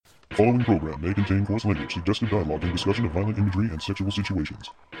following program may contain coarse language, suggestive dialogue, and discussion of violent imagery and sexual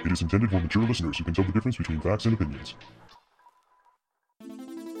situations. It is intended for mature listeners who can tell the difference between facts and opinions.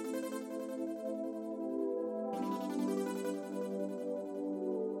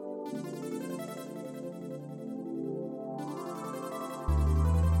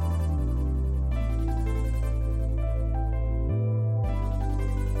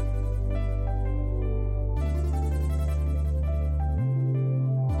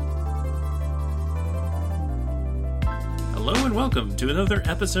 Welcome to another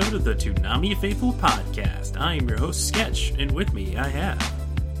episode of the Toonami Faithful Podcast. I am your host, Sketch, and with me I have...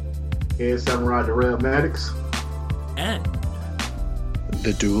 Hey, Samurai Darrell Maddox. And...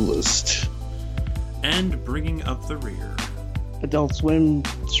 The Duelist. And bringing up the rear... Adult Swim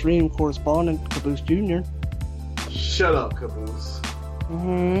stream correspondent, Caboose Jr. Shut up, Caboose.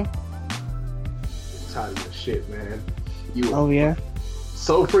 I'm tired of your shit, man. Yeah?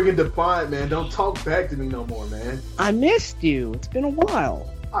 So freaking defiant, man. Don't talk back to me no more, man. I missed you. It's been a while.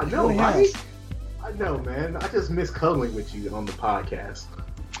 I know, right? I know, man. I just miss cuddling with you on the podcast.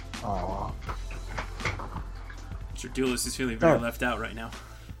 Aww. Sure, Duelist is feeling very left out right now.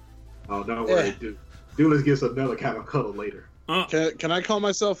 Oh, don't worry, dude. Duelist gets another kind of cuddle later. Can I call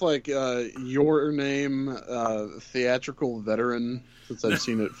myself, like, your name, theatrical veteran, since I've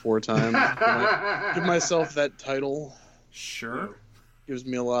seen it 4 times? Can I give myself that title? Sure. Gives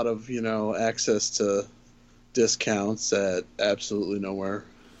me a lot of, access to discounts at absolutely nowhere.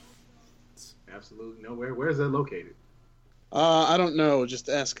 Absolutely nowhere? Where is that located? I don't know. Just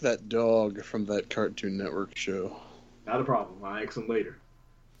ask that dog from that Cartoon Network show. Not a problem. I'll ask him later.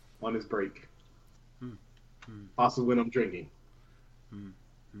 On his break. Also when I'm drinking.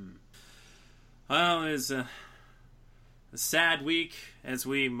 Well, it's a sad week as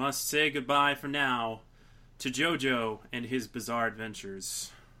we must say goodbye for now to JoJo and his bizarre adventures.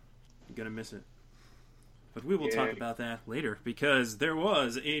 I'm gonna miss it. But we will talk about that later, because there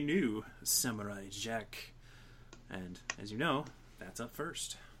was a new Samurai Jack. And, as you know, that's up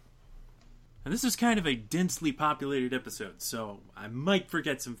first. And this is kind of a densely populated episode, so I might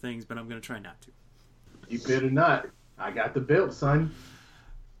forget some things, but I'm gonna try not to. You better not. I got the belt, son.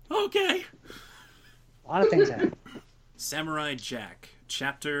 Okay. A lot of things happen. Samurai Jack,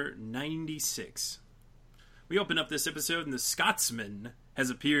 Chapter 96. We open up this episode and the Scotsman has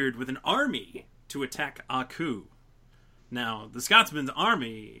appeared with an army to attack Aku. Now, the Scotsman's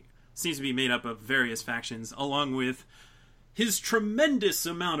army seems to be made up of various factions, along with his tremendous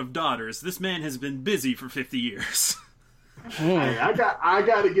amount of daughters. This man has been busy for 50 years. Hey, I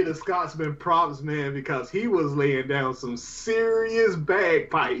got to get a Scotsman props, man, because he was laying down some serious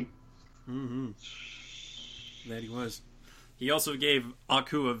bagpipe. That he was. He also gave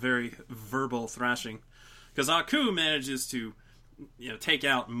Aku a very verbal thrashing. Because Aku manages to, take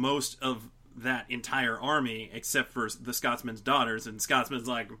out most of that entire army, except for the Scotsman's daughters, and Scotsman's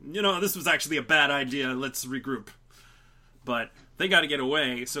like, this was actually a bad idea, let's regroup. But they gotta get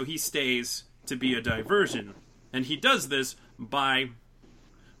away, so he stays to be a diversion. And he does this by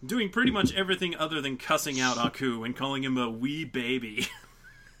doing pretty much everything other than cussing out Aku and calling him a wee baby.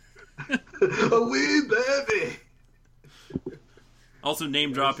 A wee baby! Also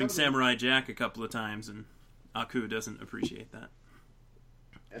name-dropping Samurai Jack a couple of times, and Aku doesn't appreciate that.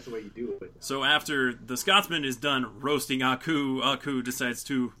 That's the way you do it. So after the Scotsman is done roasting Aku, Aku decides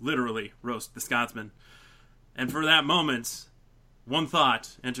to literally roast the Scotsman. And for that moment, one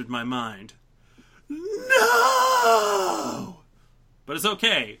thought entered my mind. No! But it's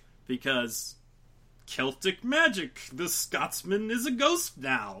okay, because Celtic magic, the Scotsman is a ghost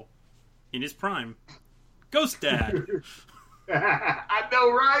now. In his prime. Ghost Dad. I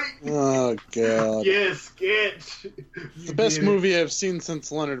know, right? Oh, God. Yes, Sketch. The best movie I've seen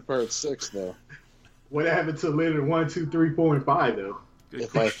since Leonard Part 6, though. What happened to Leonard 1, 2, 3, 4, and 5, though?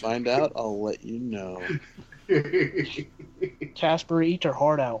 If I find out, I'll let you know. Casper, eat your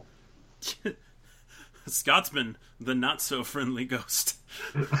heart out. Scotsman, the not-so-friendly ghost.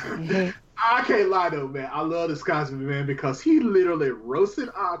 I can't lie, though, man. I love the Scotsman, man, because he literally roasted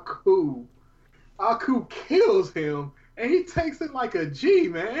Aku. Aku kills him. And he takes it like a G,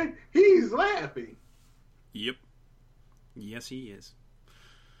 man. He's laughing. Yep. Yes, he is.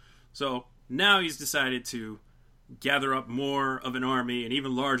 So, now he's decided to gather up more of an army, an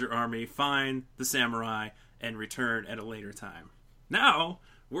even larger army, find the samurai, and return at a later time. Now,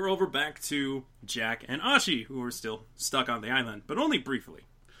 we're over back to Jack and Ashi, who are still stuck on the island, but only briefly.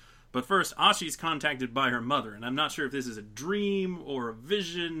 But first, Ashi's contacted by her mother, and I'm not sure if this is a dream or a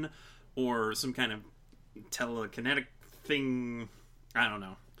vision or some kind of telekinetic thing. I don't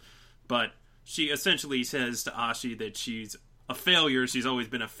know. But she essentially says to Ashi that she's a failure. She's always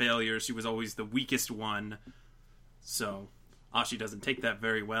been a failure. She was always the weakest one. So Ashi doesn't take that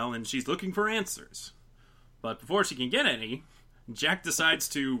very well, and she's looking for answers. But before she can get any, Jack decides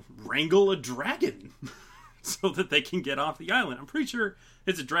to wrangle a dragon so that they can get off the island. I'm pretty sure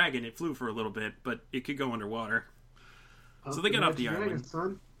it's a dragon. It flew for a little bit, but it could go underwater. So they get off the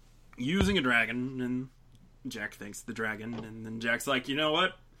island using a dragon, and Jack thanks the dragon, and then Jack's like, you know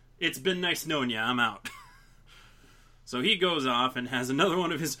what? It's been nice knowing you. I'm out. So he goes off and has another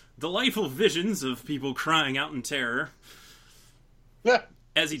one of his delightful visions of people crying out in terror.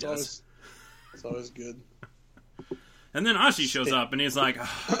 As he does. It's always good. And then Ashi shows up, and he's like,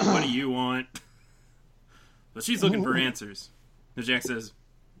 what do you want? But she's looking for answers. And Jack says,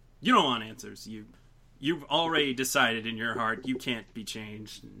 you don't want answers. You've already decided in your heart you can't be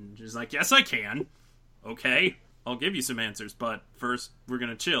changed. And she's like, yes, I can. Okay, I'll give you some answers, but first we're going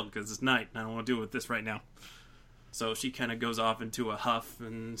to chill, because it's night, and I don't want to deal with this right now. So she kind of goes off into a huff,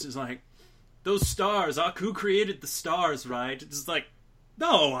 and she's like, those stars, Aku created the stars, right? It's like,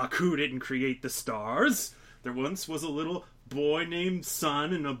 no, Aku didn't create the stars. There once was a little boy named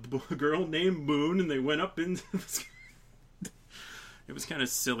Sun and a girl named Moon, and they went up into the sky. It was kind of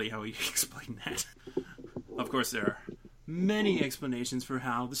silly how he explained that. Of course, there are many explanations for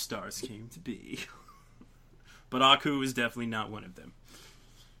how the stars came to be. But Aku is definitely not one of them.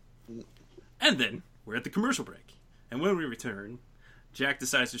 And then, we're at the commercial break. And when we return, Jack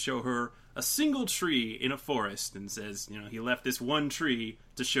decides to show her a single tree in a forest and says, you know, he left this one tree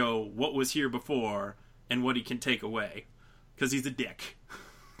to show what was here before and what he can take away. Because he's a dick.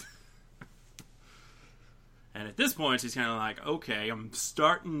 And at this point, she's kind of like, okay, I'm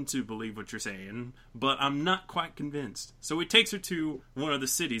starting to believe what you're saying, but I'm not quite convinced. So he takes her to one of the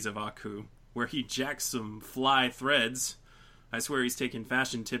cities of Aku, where he jacks some fly threads. I swear he's taking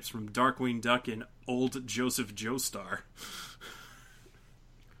fashion tips from Darkwing Duck and old Joseph Joestar.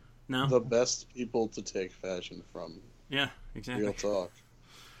 No? The best people to take fashion from. Yeah, exactly. Real talk.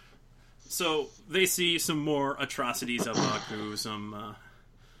 So they see some more atrocities of Aku. Some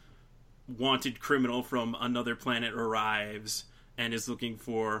wanted criminal from another planet arrives and is looking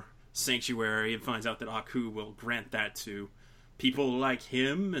for sanctuary and finds out that Aku will grant that to people like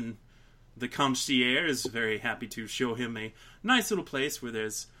him, and the concierge is very happy to show him a nice little place where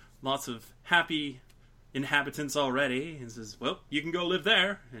there's lots of happy inhabitants already, and says, well, you can go live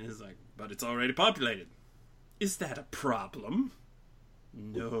there. And he's like, but it's already populated. Is that a problem?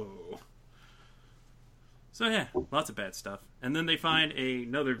 No. So yeah, lots of bad stuff. And then they find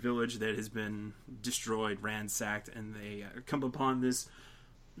another village that has been destroyed, ransacked, and they come upon this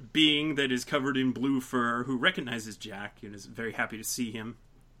being that is covered in blue fur who recognizes Jack and is very happy to see him.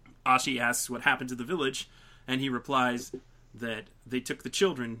 Ashi asks what happened to the village, and he replies that they took the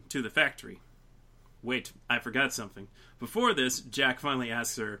children to the factory. Wait, I forgot something. Before this, Jack finally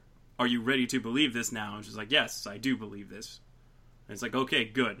asks her, are you ready to believe this now? And she's like, yes, I do believe this. And it's like, okay,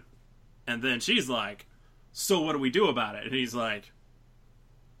 good. And then she's like, so what do we do about it? And he's like,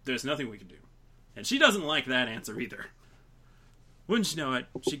 there's nothing we can do. And she doesn't like that answer either. Wouldn't you know it,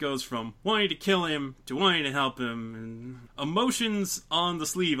 she goes from wanting to kill him to wanting to help him, and emotions on the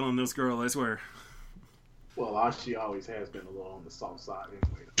sleeve on this girl, I swear. Well, Ashi always has been a little on the soft side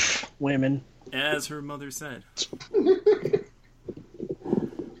anyway. Women. As her mother said.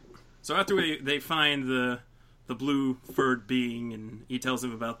 So after they find the blue-furred being, and he tells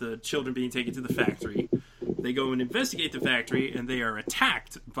them about the children being taken to the factory, they go and investigate the factory, and they are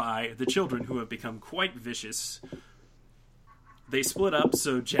attacked by the children, who have become quite vicious. They split up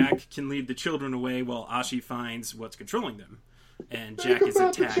so Jack can lead the children away while Ashi finds what's controlling them. And Jack is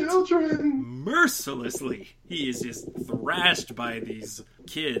attacked mercilessly. He is just thrashed by these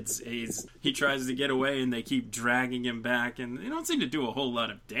kids. He tries to get away, and they keep dragging him back, and they don't seem to do a whole lot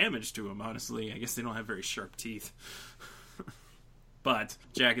of damage to him, honestly. I guess they don't have very sharp teeth. But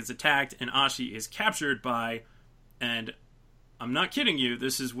Jack is attacked, and Ashi is captured by, and I'm not kidding you,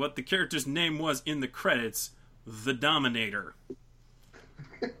 this is what the character's name was in the credits, the Dominator.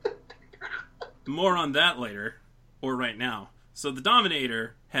 More on that later, or right now. So the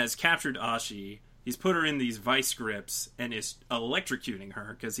Dominator has captured Ashi, he's put her in these vice grips, and is electrocuting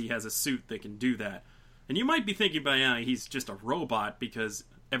her, because he has a suit that can do that. And you might be thinking by now he's just a robot, because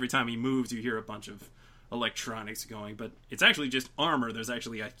every time he moves you hear a bunch of electronics going, but it's actually just armor. There's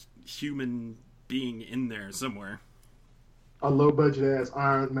actually a human being in there somewhere. A low-budget ass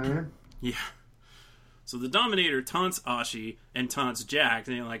Iron Man. Yeah. So the Dominator taunts Ashi and taunts Jack,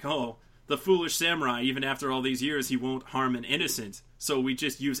 and they're like, oh, the foolish samurai, even after all these years, he won't harm an innocent, so we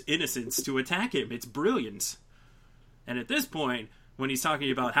just use innocence to attack him. It's brilliant. And at this point, when he's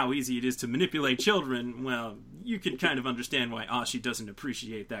talking about how easy it is to manipulate children, well, you can kind of understand why Ashi doesn't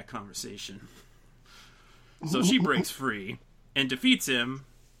appreciate that conversation. So she breaks free and defeats him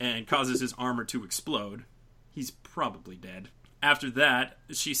and causes his armor to explode. He's probably dead. After that,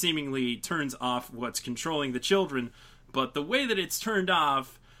 she seemingly turns off what's controlling the children, but the way that it's turned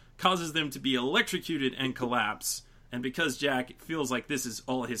off causes them to be electrocuted and collapse. And because Jack feels like this is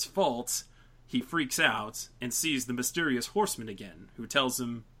all his fault, he freaks out and sees the mysterious horseman again, who tells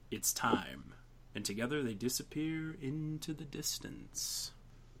him it's time. And together they disappear into the distance.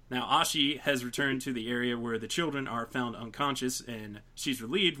 Now, Ashi has returned to the area where the children are found unconscious, and she's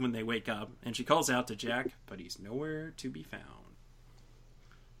relieved when they wake up, and she calls out to Jack, but he's nowhere to be found.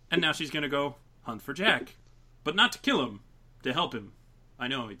 And now she's going to go hunt for Jack. But not to kill him, to help him. I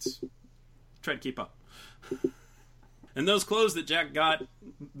know, it's... Try to keep up. And those clothes that Jack got,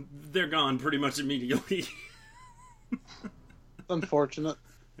 they're gone pretty much immediately. Unfortunate.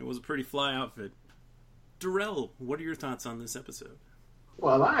 It was a pretty fly outfit. Darrell, what are your thoughts on this episode?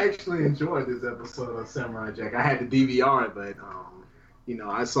 Well, I actually enjoyed this episode of Samurai Jack. I had the DVR it, but,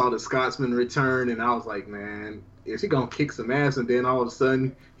 I saw the Scotsman return, and I was like, man, is he going to kick some ass? And then all of a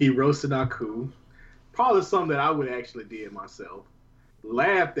sudden, he roasted Aku. Probably something that I would actually did myself.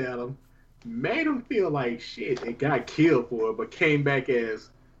 Laughed at him. Made him feel like shit and got killed for it, but came back as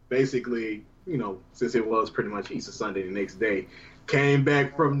basically, since it was pretty much Easter Sunday the next day, came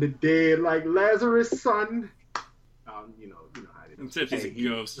back from the dead like Lazarus' son. You know how it is. Except he's a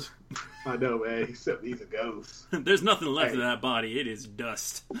ghost. I know, man. Except he's a ghost. There's nothing left of that body. It is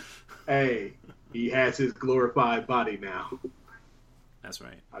dust. Hey, he has his glorified body now. That's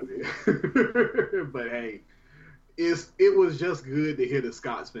right. I mean, but hey. It was just good to hear the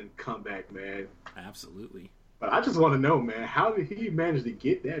Scotsman come back, man. Absolutely. But I just want to know, man, how did he manage to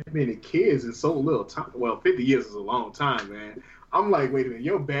get that many kids in so little time? Well, 50 years is a long time, man. I'm like, wait a minute,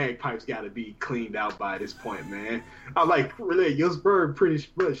 your bagpipes got to be cleaned out by this point, man. I'm like, really, your sperm pretty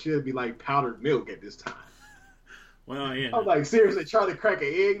much should be like powdered milk at this time. Well, yeah. I'm like, seriously, trying to crack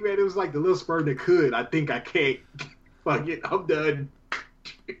an egg, man. It was like the little sperm that could. I think I can't. Fuck it, I'm done.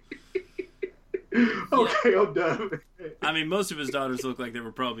 Okay, I'm done. I mean, most of his daughters look like they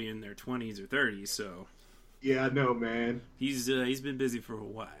were probably in their 20s or 30s, so... Yeah, I know, man. He's been busy for a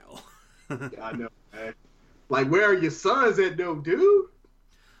while. Yeah, I know, man. Like, where are your sons at, though, dude?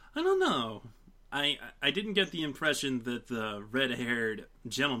 I don't know. I didn't get the impression that the red-haired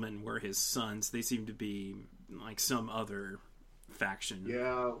gentlemen were his sons. They seem to be, like, some other faction.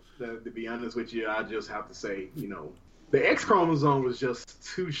 Yeah, to be honest with you, I just have to say, the X chromosome was just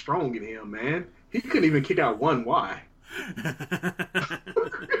too strong in him, man. He couldn't even kick out one Y.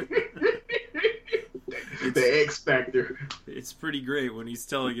 The X Factor. It's pretty great when he's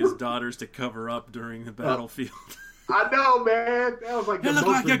telling his daughters to cover up during the battlefield. I know, man. That was like you look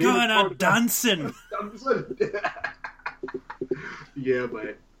like you're going out dancing. Yeah,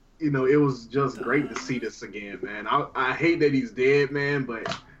 but it was just great to see this again, man. I hate that he's dead, man, but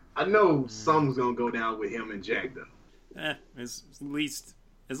I know something's gonna go down with him and Jack, though. At least,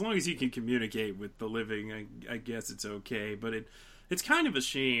 as long as you can communicate with the living, I guess it's okay. But it's kind of a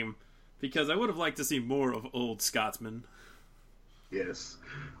shame, because I would have liked to see more of old Scotsman. Yes.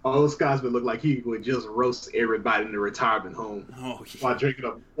 Old Scotsman looked like he would just roast everybody in the retirement home. Oh, yeah.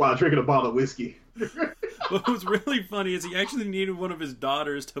 While drinking a bottle of whiskey. What was really funny is he actually needed one of his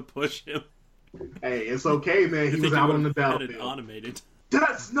daughters to push him. Hey, it's okay, man. He was out on the battlefield. Automated.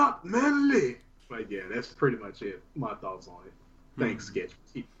 That's not manly! But yeah, that's pretty much it. My thoughts on it. Thanks, Sketch.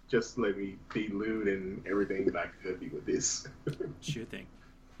 Just let me be lewd and everything that I could be with this. Sure thing.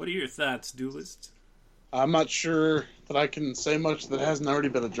 What are your thoughts, Duelist? I'm not sure that I can say much that hasn't already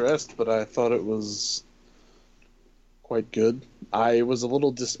been addressed, but I thought it was quite good. I was a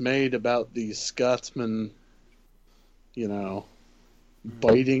little dismayed about the Scotsman,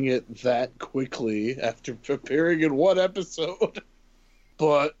 biting it that quickly after appearing in one episode.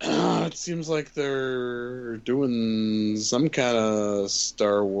 But it seems like they're doing some kind of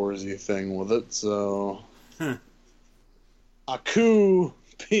Star Wars-y thing with it, so... Aku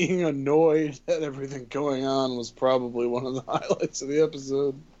being annoyed at everything going on was probably one of the highlights of the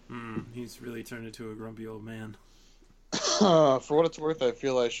episode. He's really turned into a grumpy old man. For what it's worth, I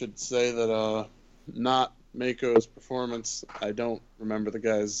feel I should say that not Mako's performance. I don't remember the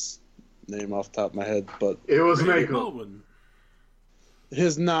guy's name off the top of my head, but... It was Randy Mako. Baldwin. It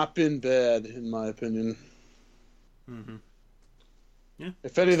has not been bad, in my opinion. Mm-hmm. Yeah.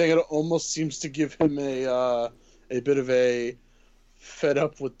 If anything, it almost seems to give him a bit of a fed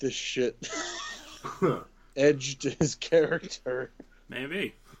up with this shit edge to his character.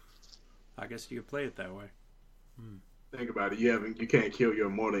 Maybe. I guess you could play it that way. Think about it. You can't kill your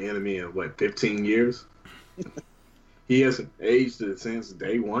mortal enemy in what 15 years. He hasn't aged since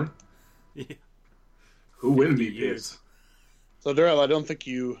day one. Yeah. Who wouldn't 50 be years. pissed? So, Darrell, I don't think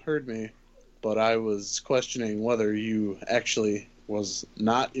you heard me, but I was questioning whether you actually was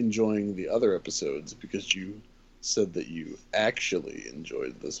not enjoying the other episodes because you said that you actually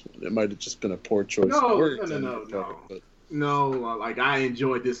enjoyed this one. It might have just been a poor choice No, of words. no, on no, your no. part, but No, like I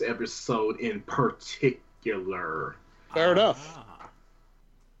enjoyed this episode in particular. fair enough. Ah.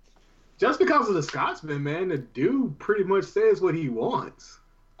 Just because of the Scotsman, man, the dude pretty much says what he wants.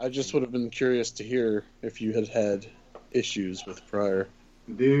 I just would have been curious to hear if you had had issues with prior.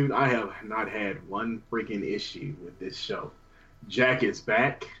 Dude, I have not had one freaking issue with this show. Jack is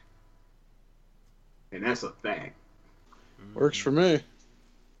back, and that's a fact. Works for me.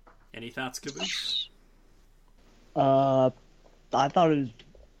 Any thoughts, Caboose? I thought it was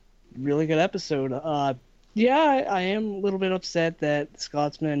a really good episode. Yeah, I am a little bit upset that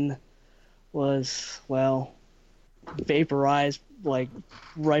Scotsman was, well, vaporized, like,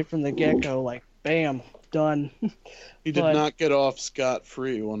 right from the get-go, like, bam, done. He did But- not get off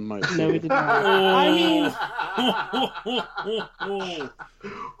scot-free, one might say. No, he did not. I mean,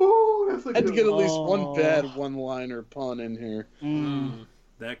 Oh, that's a I had to good get at one. least one Oh. bad one-liner pun in here.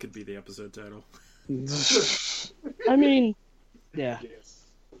 That could be the episode title. I mean, yeah. Yes.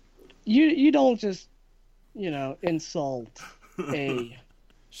 You don't just, insult a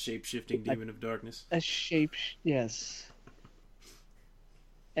Shape-shifting demon of darkness. shape, yes,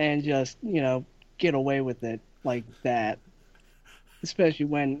 and just get away with it like that. Especially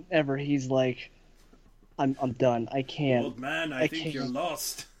whenever he's like, "I'm done. I can't." Old man, I I think can't. you're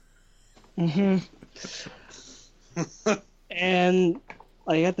lost. hmm And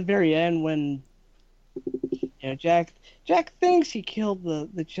like at the very end, when Jack thinks he killed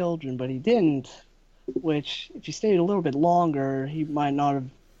the children, but he didn't. Which, if he stayed a little bit longer, he might not have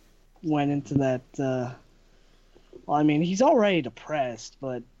went into that. Well, I mean, he's already depressed,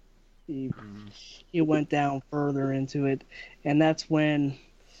 but he went down further into it, and that's when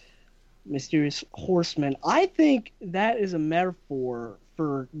Mysterious Horseman. I think that is a metaphor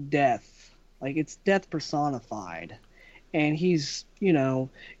for death. Like, it's death personified, and he's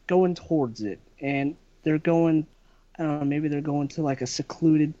going towards it, and they're going. I don't know. Maybe they're going to like a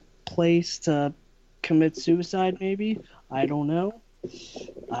secluded place to commit suicide. Maybe, I don't know.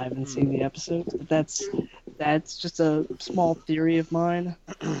 I haven't seen the episodes, but that's just a small theory of mine.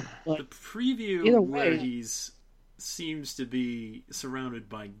 The preview Either where way- he's seems to be surrounded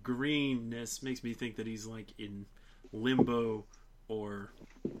by greenness makes me think that he's like in limbo or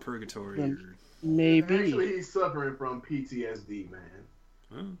purgatory. Or... Maybe. Actually, he's suffering from PTSD, man.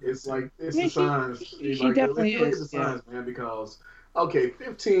 Huh? It's like it's Yeah, the signs. he Like, definitely look at is, the signs, man. Because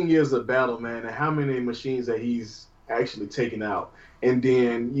 15 years of battle, man, and how many machines that he's actually taken out, and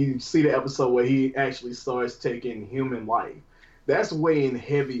then you see the episode where he actually starts taking human life. That's weighing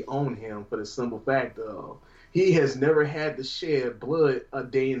heavy on him for the simple fact of he has never had to shed blood a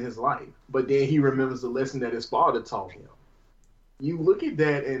day in his life, but then he remembers the lesson that his father taught him. You look at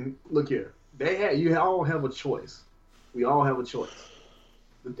that and look here. You all have a choice. We all have a choice.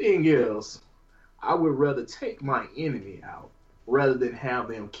 The thing is, I would rather take my enemy out rather than have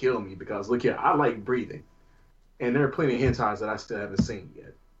them kill me because, look here, I like breathing. And there are plenty of hentais that I still haven't seen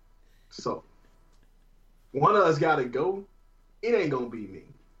yet. So, one of us got to go. It ain't going to be me.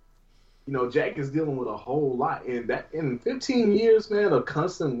 Jack is dealing with a whole lot. And that in 15 years, man, of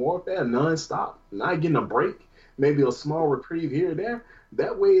constant warfare, nonstop, not getting a break, maybe a small reprieve here and there,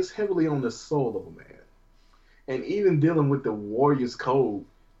 that weighs heavily on the soul of a man. And even dealing with the warrior's code,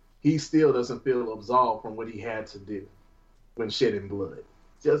 he still doesn't feel absolved from what he had to do when shedding blood.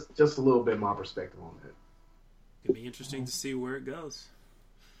 Just a little bit of my perspective on that. It'll be interesting to see where it goes.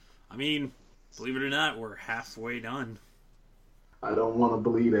 I mean, believe it or not, we're halfway done. I don't want to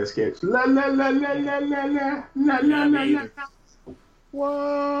believe that sketch. La la la la la la la la Yeah, la me la. either.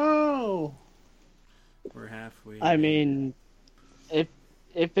 Whoa! We're halfway. I mean, if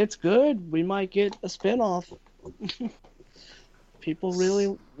it's good, we might get a spinoff. People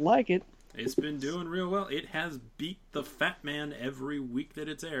really like it. It's been doing real well. It has beat the Fat Man every week that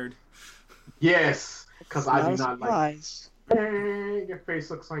it's aired. Yes, because I do a not like. surprise. Hey, your face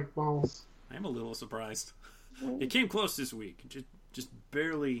looks like balls. I'm a little surprised. It came close this week. Just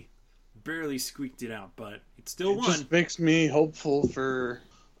barely squeaked it out, but it still It won. just makes me hopeful for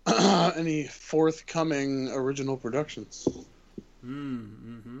any forthcoming original productions.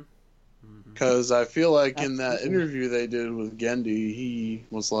 Because I feel like in that Absolutely. interview they did with Gendy, he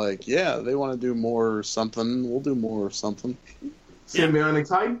was like, yeah, they want to do more something. We'll do more something. Symbiotic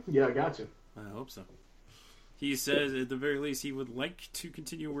Titan? Yeah, I got you. I hope so. he says at the very least he would like to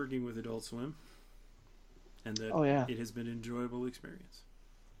continue working with Adult Swim, and that it has been an enjoyable experience.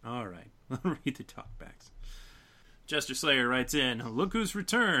 All right, I'll read the talkbacks. Jester Slayer writes in, "Look who's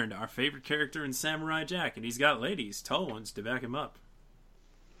returned, our favorite character in Samurai Jack, and he's got ladies, tall ones, to back him up.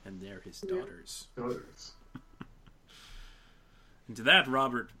 And they're his daughters." And to that,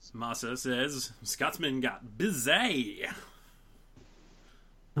 Robert Massa says, "Scotsman got busy."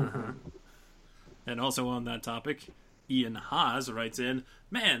 And also on that topic, Ian Haas writes in,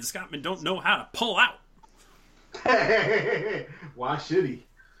 "Man, Scotsman don't know how to pull out." Why should he?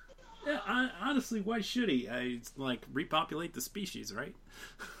 Yeah, honestly, why should he? Repopulate the species, right?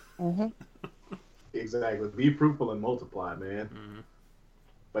 Exactly. Be fruitful and multiply, man.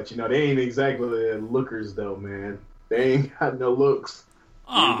 But they ain't exactly lookers, though, man. They ain't got no looks.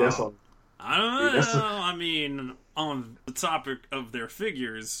 Oh, Dude, that's all. I don't know. I mean, on the topic of their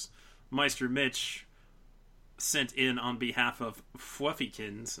figures, Meister Mitch sent in on behalf of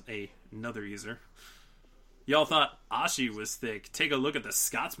Fluffykins, another user. "Y'all thought Ashi was thick. Take a look at the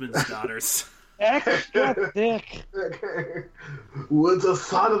Scotsman's daughters." Extra thick. What's a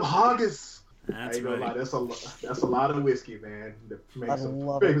son of haggis? That's I ain't gonna right. lie, that's a lot of whiskey, man. I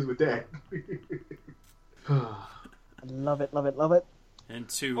love it. With that. Love it, love it, love it. And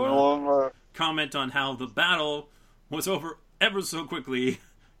to comment on how the battle was over ever so quickly,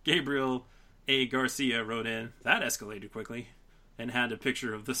 Gabriel A. Garcia wrote in, "That escalated quickly," and had a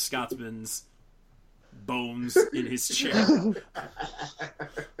picture of the Scotsman's bones in his chair.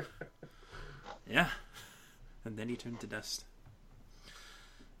 Yeah. And then he turned to dust.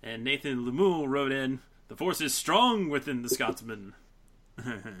 And Nathan Lemuel wrote in, "The force is strong within the Scotsman."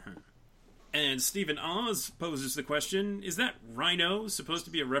 And Stephen Oz poses the question, is that Rhino supposed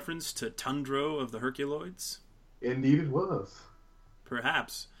to be a reference to Tundro of the Herculoids? Indeed it was.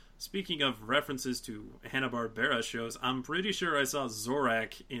 Perhaps. Speaking of references to Hanna-Barbera shows, I'm pretty sure I saw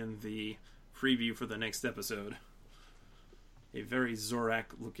Zorak in the preview for the next episode. A very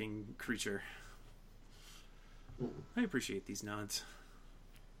Zorak-looking creature. I appreciate these nods.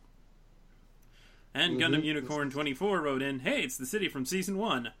 And Gundam Unicorn 24 wrote in, "Hey, it's the city from Season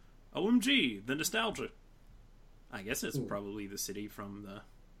 1. OMG, the nostalgia." I guess it's probably the city from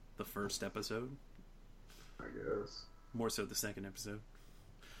the first episode. I guess. More so the second episode.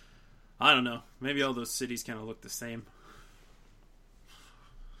 I don't know. Maybe all those cities kind of look the same.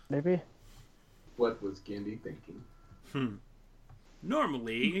 Maybe. What was Gendy thinking?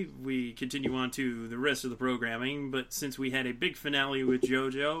 Normally, we continue on to the rest of the programming, but since we had a big finale with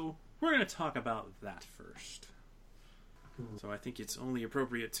JoJo, we're going to talk about that first. So I think it's only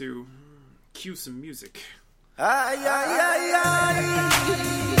appropriate to cue some music. Ay, ay, ay,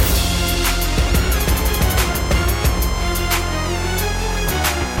 ay.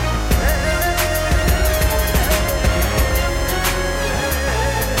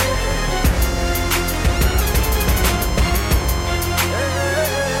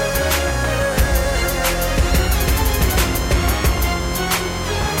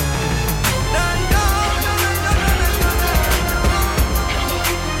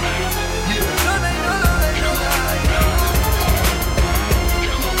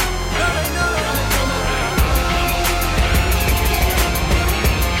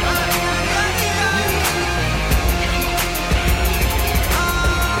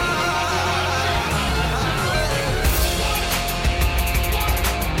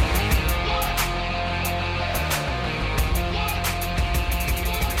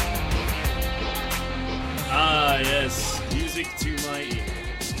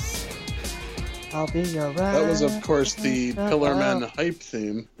 I'll be your ride. That was, of course, the Pillarmen hype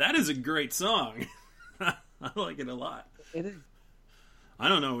theme. That is a great song. I like it a lot. It is. I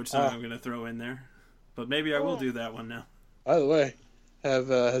don't know which song I'm going to throw in there, but maybe I will do that one now. By the way,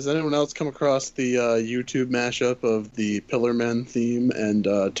 has anyone else come across the YouTube mashup of the Pillarmen theme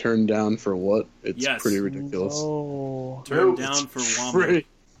and Turned Down for What? It's pretty ridiculous. Oh. Turned Down for Womble.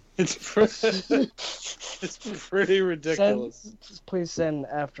 It's pretty ridiculous. Please send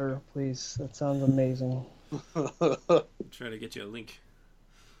after, please. That sounds amazing. Try to get you a link.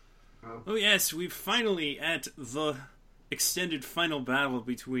 Oh yes, we're finally at the extended final battle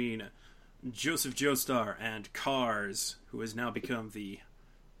between Joseph Joestar and Cars, who has now become the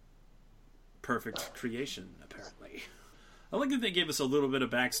perfect creation, apparently. I like that they gave us a little bit of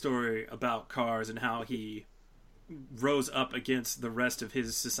backstory about Cars and how he rose up against the rest of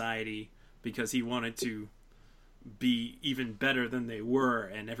his society because he wanted to be even better than they were,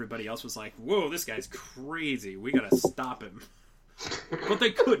 and everybody else was like, whoa, this guy's crazy, we gotta stop him. But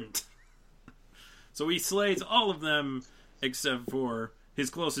they couldn't. So he slays all of them except for his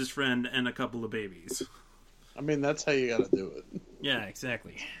closest friend and a couple of babies. I mean, that's how you got to do it. Yeah,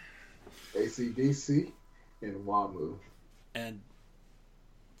 exactly. AC/DC and WAMU. And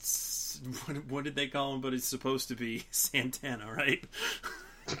what did they call him? But it's supposed to be Santana, right?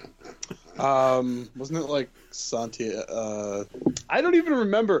 Wasn't it like Santia? I don't even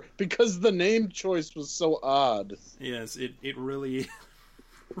remember because the name choice was so odd. Yes, it really,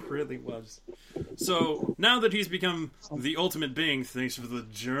 really was. So now that he's become the ultimate being, thanks for the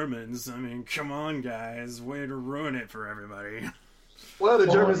Germans. I mean, come on, guys, way to ruin it for everybody. Well, the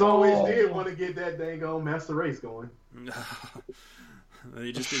Germans always did want to get that dang on master race going.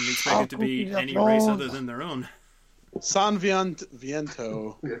 They just didn't expect it to be any race other than their own. San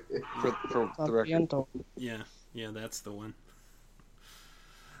Viento for the record. Yeah, that's the one.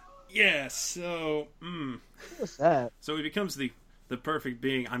 Yeah, so What's that? So he becomes the perfect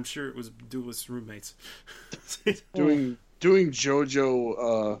being. I'm sure it was Duelist roommates. Doing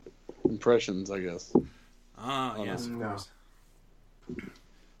JoJo impressions, I guess. Yes, of No. course.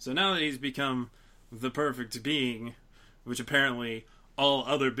 So now that he's become the perfect being, which apparently all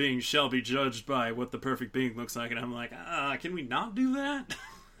other beings shall be judged by what the perfect being looks like, and I'm like, can we not do that?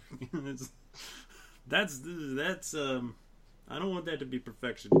 that's I don't want that to be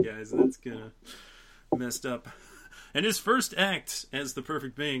perfection, guys. That's gonna messed up. And his first act as the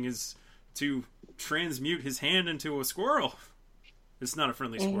perfect being is to transmute his hand into a squirrel. It's not a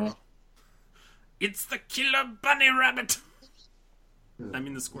friendly squirrel. It's the killer bunny rabbit. I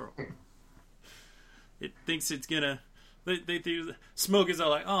mean the squirrel. It thinks it's gonna. Smoke is all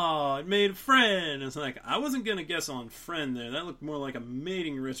like, oh, it made a friend. It's like, I wasn't gonna guess on friend there. That looked more like a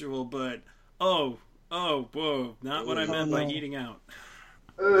mating ritual, but whoa, not what I meant by eating out.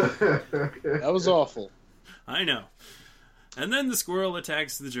 That was awful. I know. And then the squirrel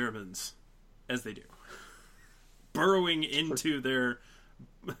attacks the Germans, as they do, burrowing into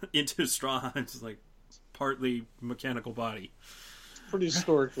straw, just like partly mechanical body. Pretty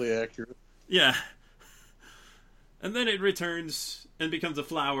historically accurate. Yeah. And then it returns and becomes a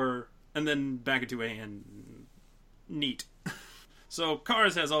flower, and then back into a hand. Neat. So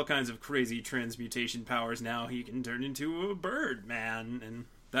Cars has all kinds of crazy transmutation powers now. He can turn into a bird, man. And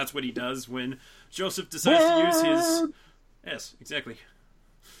that's what he does when Joseph decides to use his... Yes, exactly.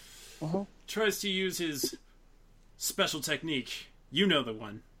 Tries to use his special technique. You know the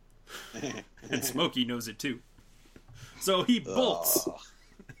one. And Smokey knows it too. So he bolts.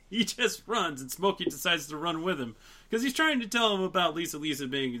 He just runs, and Smokey decides to run with him. Because he's trying to tell him about Lisa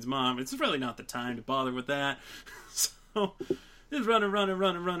being his mom. It's really not the time to bother with that. So he's running.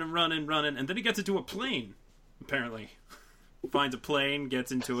 And then he gets into a plane, apparently. Finds a plane, gets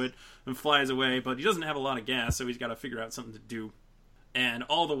into it, and flies away. But he doesn't have a lot of gas, so he's got to figure out something to do. And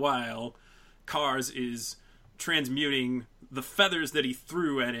all the while, Cars is transmuting the feathers that he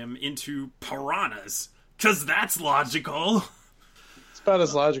threw at him into piranhas. Because that's logical. It's about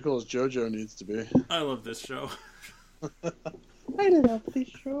as logical as JoJo needs to be. I love this show. I love this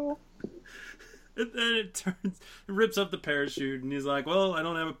show. And then it rips up the parachute, and he's like, well, I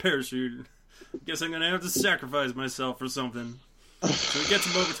don't have a parachute. Guess I'm going to have to sacrifice myself for something. So he gets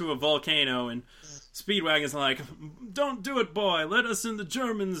him over to a volcano, and Speedwagon's like, don't do it, boy. Let us and the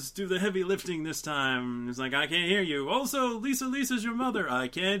Germans do the heavy lifting this time. And he's like, I can't hear you. Also, Lisa's your mother. I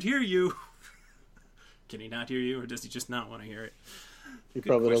can't hear you. Can he not hear you, or does he just not want to hear it? He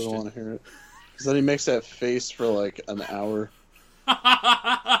probably doesn't want to hear it. Because then he makes that face for like an hour.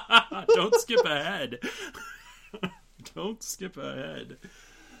 Don't skip ahead. Don't skip ahead.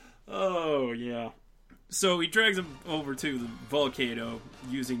 Oh, yeah. So he drags him over to the volcano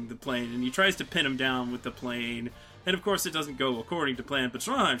using the plane, and he tries to pin him down with the plane. And of course it doesn't go according to plan, but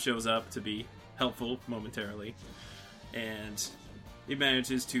Schraheim shows up to be helpful momentarily. And he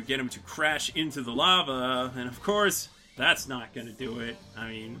manages to get him to crash into the lava, and of course, that's not going to do it. I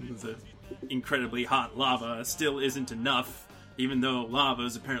mean, the incredibly hot lava still isn't enough, even though lava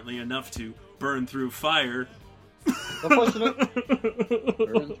is apparently enough to burn through fire. Burn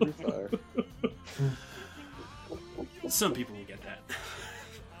through fire. Some people will get that.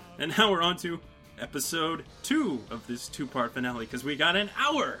 And now we're on to episode 2 of this 2-part finale, because we got an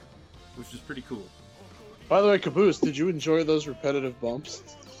hour, which is pretty cool. By the way, Caboose, did you enjoy those repetitive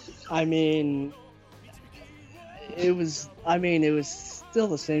bumps? I mean, it was still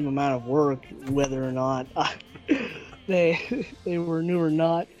the same amount of work, whether or not they were new or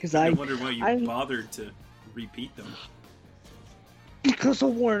not. Because I wonder why you bothered to repeat them. Because I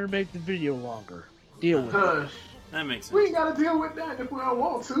wanted to make the video longer. Deal with it. That makes sense. We ain't gotta deal with that if we don't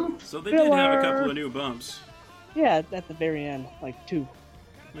want to. So they did have a couple of new bumps. Yeah, at the very end, like 2.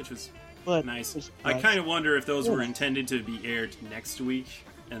 Which was But nice. I kind of wonder if those were intended to be aired next week,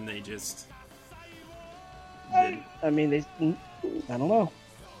 and they just I mean, I don't know.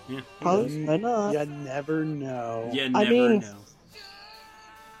 Yeah. Probably not. You never know. You I never mean- know.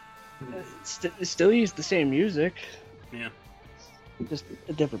 Still use the same music, Yeah. just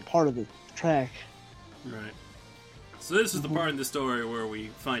a different part of the track. Right. So this is the part in the story where we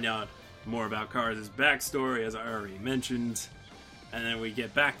find out more about Cars' backstory, as I already mentioned, and then we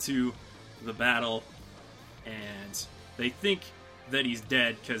get back to the battle, and they think that he's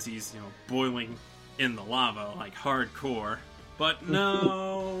dead because he's, boiling in the lava, like hardcore. But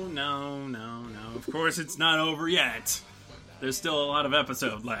no. Of course, it's not over yet. There's still a lot of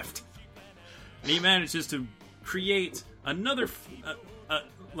episode left. And he manages to create another,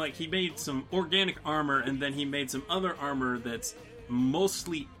 he made some organic armor, and then he made some other armor that's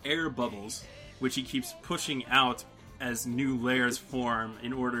mostly air bubbles, which he keeps pushing out as new layers form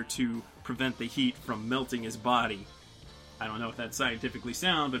in order to prevent the heat from melting his body. I don't know if that's scientifically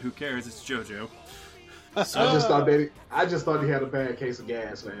sound, but who cares? It's JoJo. So, I just thought he had a bad case of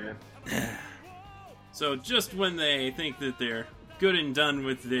gas, man. So just when they think that they're good and done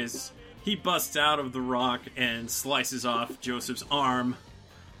with this, he busts out of the rock and slices off Joseph's arm.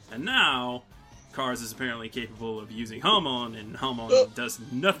 And now, Cars is apparently capable of using Hamon, and Hamon does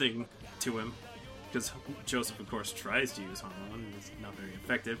nothing to him. Because Joseph, of course, tries to use Hamon, and it's not very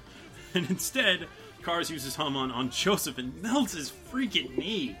effective. And instead, Cars uses Hamon on Joseph and melts his freaking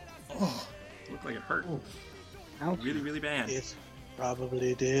knee. Oh, looked like it hurt. Ouch. Really, really bad. It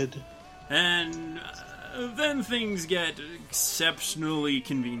probably did. And then things get exceptionally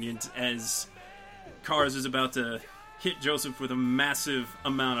convenient as Cars is about to hit Joseph with a massive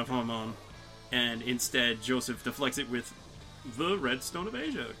amount of Hamon, and instead Joseph deflects it with the Red Stone of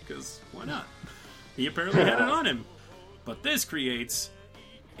Asia, because why not? He apparently had it on him. But this creates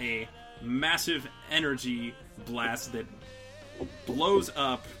a massive energy blast that blows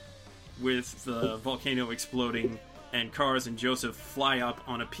up with the volcano exploding, and Cars and Joseph fly up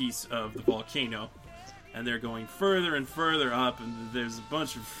on a piece of the volcano, and they're going further and further up, and there's a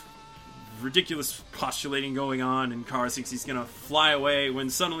bunch of ridiculous postulating going on, and Cars thinks he's gonna fly away when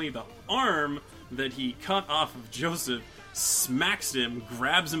suddenly the arm that he cut off of Joseph smacks him,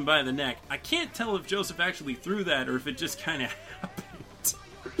 grabs him by the neck. I can't tell if Joseph actually threw that or if it just kind of happened.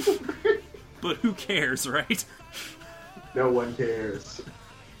 But who cares, right? No one cares.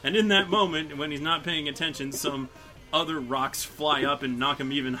 And in that moment, when he's not paying attention, some other rocks fly up and knock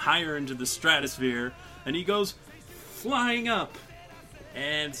him even higher into the stratosphere, and he goes flying up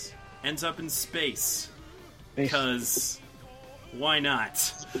and ends up in space. Because why not?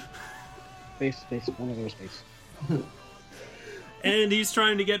 Space, one of those space. And he's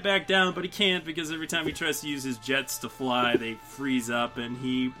trying to get back down, but he can't, because every time he tries to use his jets to fly, they freeze up, and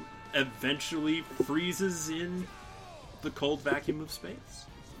he eventually freezes in the cold vacuum of space.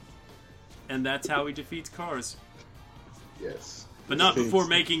 And that's how he defeats Cars. Yes. But not before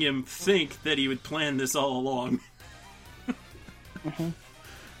making him think that he would plan this all along.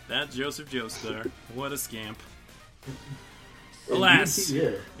 That's Joseph Joestar. What a scamp. Alas,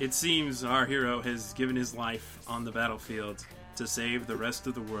 Yeah. it seems our hero has given his life on the battlefield to save the rest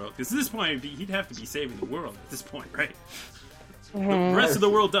of the world. Because at this point, he'd have to be saving the world at this point, right? The rest of the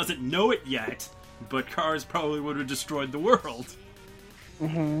world doesn't know it yet, but Cars probably would have destroyed the world.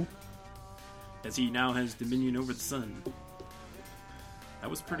 As he now has dominion over the sun. That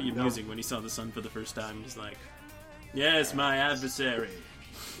was pretty amusing when he saw the sun for the first time. He's like, yes, my adversary.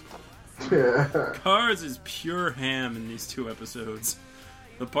 Cars is pure ham in these two episodes.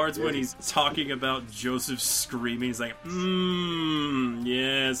 The parts when he's talking about Joseph screaming, he's like,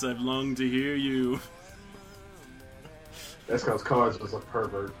 yes, I've longed to hear you. That's because Cars was a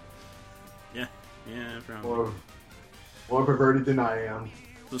pervert. Yeah, probably. More perverted than I am.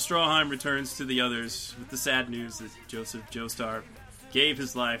 So Strawheim returns to the others with the sad news that Joseph Joestar gave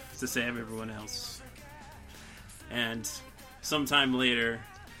his life to save everyone else. And sometime later,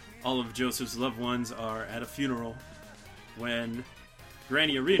 all of Joseph's loved ones are at a funeral when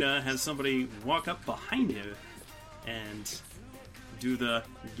Granny Arena has somebody walk up behind him and do the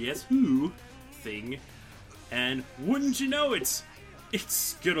guess who thing. And wouldn't you know it,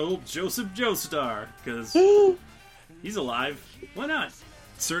 it's good old Joseph Joestar, because he's alive. Why not?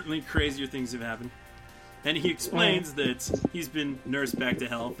 Certainly crazier things have happened. And he explains that he's been nursed back to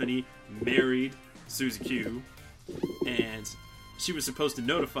health, and he married Suzy Q, and she was supposed to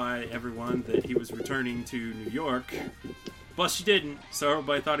notify everyone that he was returning to New York, but she didn't, so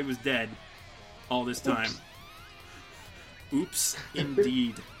everybody thought he was dead all this time. Oops,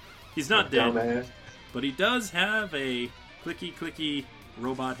 indeed. He's not dead, Dumbass. but he does have a clicky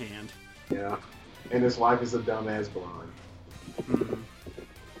robot hand. Yeah. And his wife is a dumbass blonde.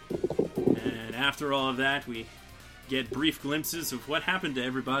 And after all of that, we get brief glimpses of what happened to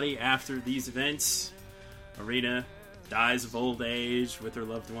everybody after these events. Arena dies of old age with her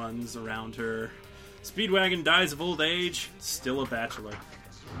loved ones around her. Speedwagon dies of old age, still a bachelor.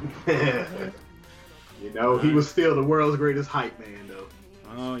 You know, he was still the world's greatest hype man, though.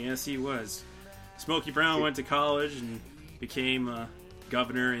 Oh, yes, he was. Smokey Brown went to college and became a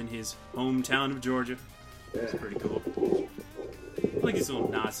governor in his hometown of Georgia. That's pretty cool. I like these little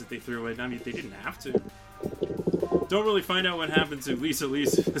nods that they threw in. I mean, they didn't have to. Don't really find out what happened to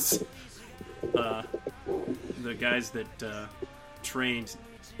Lisa's the guys that trained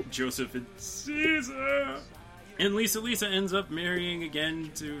Joseph and Caesar. And Lisa ends up marrying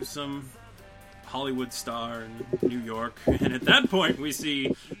again to some Hollywood star in New York. And at that point, we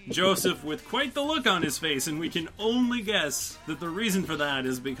see Joseph with quite the look on his face, and we can only guess that the reason for that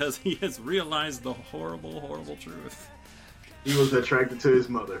is because he has realized the horrible, horrible truth. He was attracted to his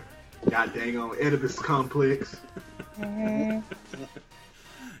mother. God dang on Oedipus complex. And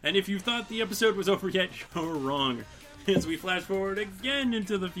if you thought the episode was over yet, you're wrong. As we flash forward again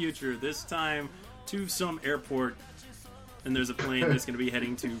into the future, this time to some airport, and there's a plane that's going to be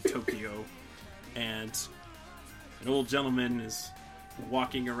heading to Tokyo, and an old gentleman is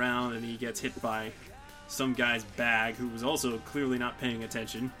walking around and he gets hit by some guy's bag who was also clearly not paying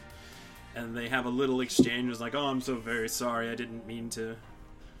attention, and they have a little exchange. It's like, oh, I'm so very sorry, I didn't mean to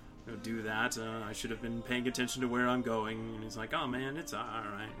do that. I should have been paying attention to where I'm going. And he's like, oh man, it's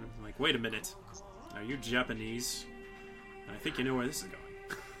alright. I'm like, wait a minute, are you Japanese? I think you know where this is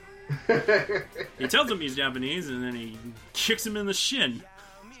going. He tells him he's Japanese, and then he kicks him in the shin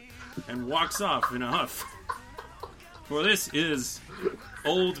and walks off in a huff. For this is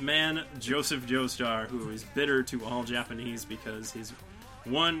old man Joseph Joestar, who is bitter to all Japanese because his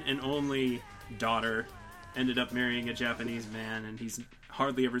one and only daughter ended up marrying a Japanese man, and he's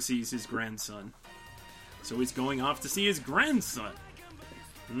hardly ever sees his grandson. So he's going off to see his grandson.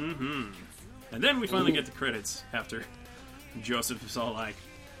 And then we finally get the credits after Joseph is all like,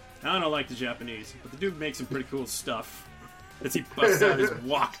 I don't like the Japanese, but the dude makes some pretty cool stuff. As he busts out his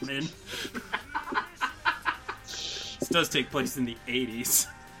Walkman. This does take place in the 80s.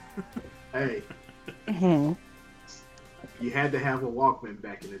 Hey. You had to have a Walkman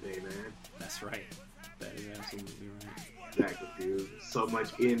back in the day, man. That's right. That is absolutely right. Exactly, dude. So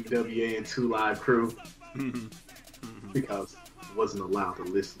much NWA and 2 Live Crew. Because I wasn't allowed to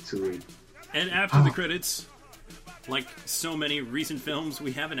listen to it. And after the credits, like so many recent films,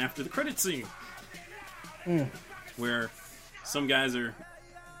 we have an after the credits scene. Where some guys are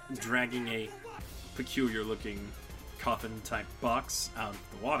dragging a peculiar looking coffin type box out of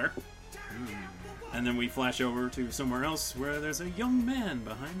the water. And then we flash over to somewhere else where there's a young man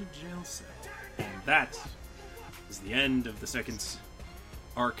behind a jail cell. And that is the end of the second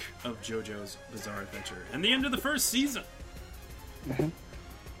arc of JoJo's Bizarre Adventure. And the end of the first season.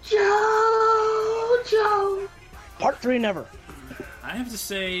 JoJo! Part 3 never. I have to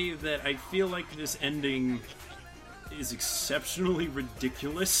say that I feel like this ending is exceptionally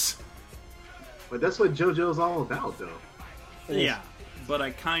ridiculous. But that's what JoJo's all about, though. Yeah, but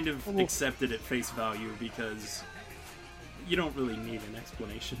I kind of accept it at face value because you don't really need an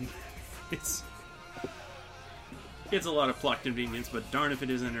explanation. It's a lot of plot convenience, but darn if it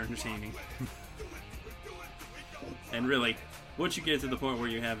isn't entertaining. And really, once you get to the point where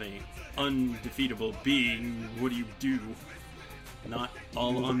you have a undefeatable being, what do you do? Not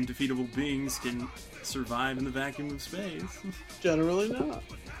all undefeatable beings can survive in the vacuum of space. Generally not.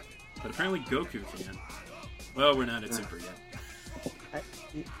 But apparently Goku can. Well, we're not at Super yet.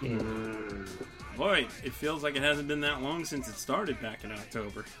 Boy, it feels like it hasn't been that long since it started back in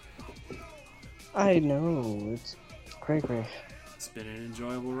October. I know, it's cray. It's been an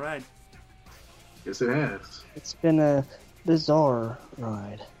enjoyable ride. Yes, it has. It's been a bizarre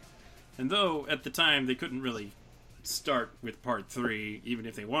ride. And though, at the time, they couldn't really start with Part 3, even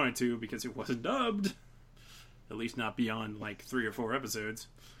if they wanted to, because it wasn't dubbed. At least not beyond, like, 3 or 4 episodes.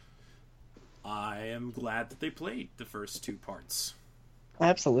 I am glad that they played the first 2 parts.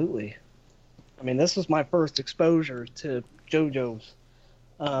 Absolutely. I mean, this was my first exposure to JoJo's.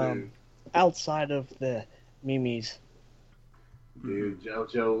 Outside of the Mimis. Dude,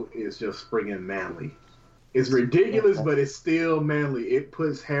 JoJo is just friggin' manly. It's ridiculous, but it's still manly. It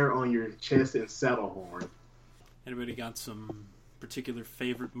puts hair on your chest and saddle horn. Anybody got some particular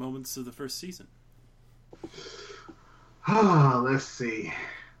favorite moments of the first season? Let's see.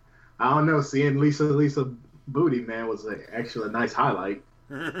 I don't know. Seeing Lisa Booty, man, was actually a nice highlight.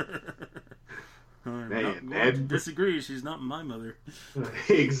 Man, I disagree. She's not my mother.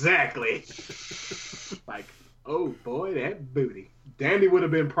 Exactly. Like, oh boy, that booty. Dandy would have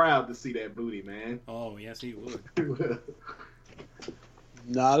been proud to see that booty, man. Oh, yes, he would.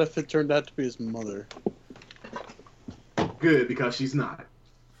 Not if it turned out to be his mother. Good, because she's not.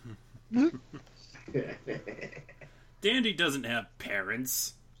 Dandy doesn't have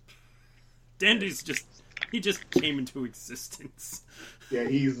parents. Dandy's he just came into existence. Yeah,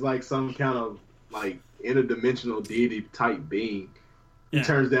 he's like some kind of like interdimensional deity type being. He Yeah.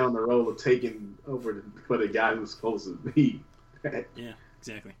 turns down the role of taking over for the guy who's supposed to be. Yeah,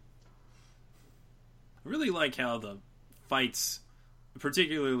 exactly. I really like how the fights,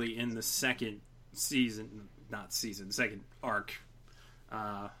 particularly in the second arc,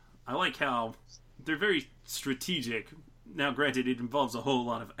 I like how they're very strategic. Now, granted, it involves a whole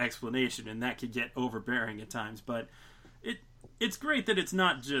lot of explanation, and that could get overbearing at times, but it's great that it's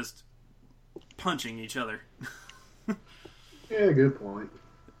not just punching each other. Yeah, good point.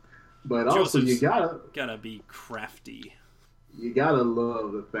 But also, you gotta be crafty. You gotta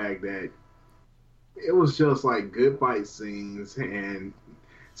love the fact that it was just like good fight scenes, and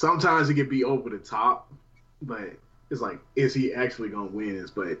sometimes it could be over the top, but it's like, is he actually gonna win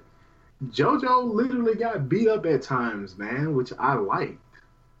this? But JoJo literally got beat up at times, man, which I liked.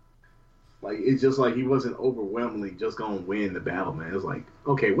 Like, it's just like he wasn't overwhelmingly just gonna win the battle, man. It's like,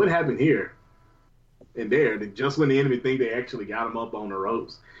 okay, what happened here and there? Just when the enemy think they actually got him up on the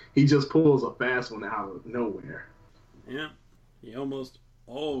ropes, he just pulls a fast one out of nowhere. Yeah, he almost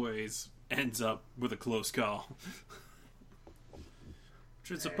always ends up with a close call.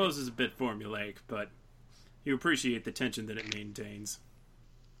 Which I suppose is a bit formulaic, but you appreciate the tension that it maintains.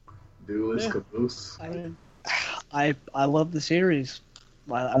 Duelist Yeah. caboose. I love the series.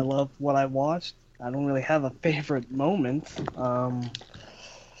 I love what I watched. I don't really have a favorite moment.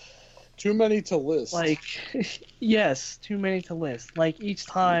 Too many to list. Like, yes, too many to list. Like, each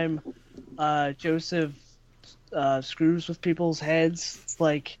time Joseph screws with people's heads, it's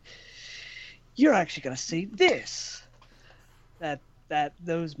like, you're actually gonna see this.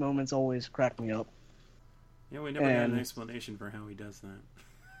 Those moments always crack me up. Yeah, we never got an And- explanation for how he does that.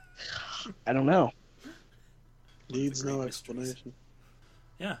 I don't know. Needs Great no mysteries. explanation.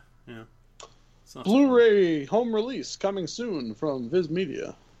 Yeah. It's not Blu-ray home release coming soon from Viz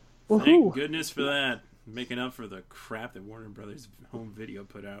Media. Thank Woohoo! goodness for that. Making up for the crap that Warner Brothers Home Video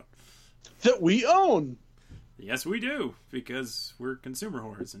put out. That we own. Yes, we do, because we're consumer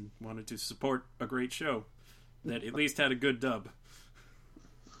whores and wanted to support a great show that at least had a good dub.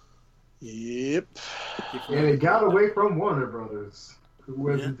 Yep. And it got away from Warner Brothers, who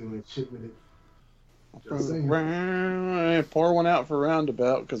wasn't doing shit with it. Just saying. Pour one out for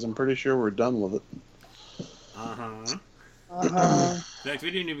Roundabout because I'm pretty sure we're done with it. Uh-huh. Uh-huh. In fact,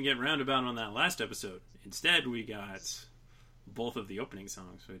 we didn't even get Roundabout on that last episode. Instead, we got both of the opening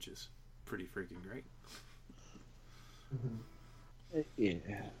songs, which is pretty freaking great.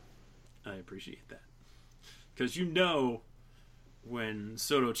 Yeah. I appreciate that. Because when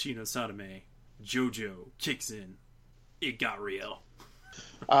Soto Chino Sadame, JoJo kicks in, it got real.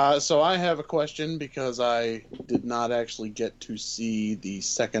 So I have a question because I did not actually get to see the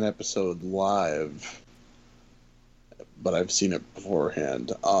second episode live, but I've seen it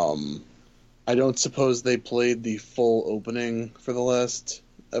beforehand. I don't suppose they played the full opening for the last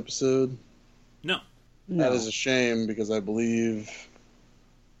episode. No. That is a shame because I believe,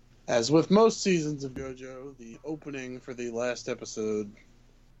 as with most seasons of JoJo, the opening for the last episode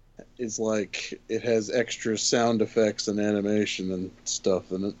is like it has extra sound effects and animation and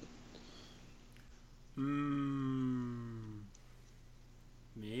stuff in it.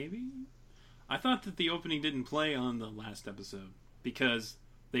 Maybe? I thought that the opening didn't play on the last episode because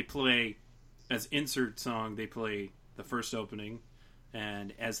they play, as insert song, they play the first opening,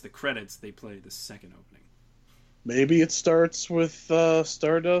 and as the credits, they play the second opening. Maybe it starts with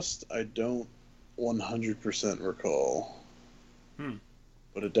Stardust. I don't 100% recall. But it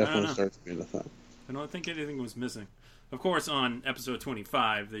I don't definitely know. starts being a thing. I don't think anything was missing. Of course, on episode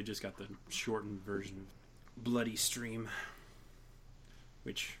 25, they just got the shortened version of Bloody Stream,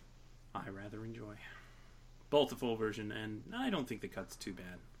 which I rather enjoy. Both the full version, and I don't think the cut's too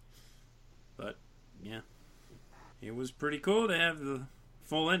bad. But, yeah. It was pretty cool to have the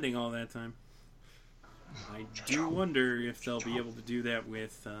full ending all that time. I do wonder if they'll be able to do that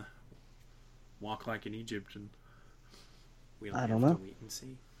with Walk Like an Egyptian. We'll I have don't to know. wait and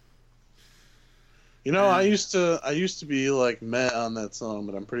see. You know, I used to be like meh on that song,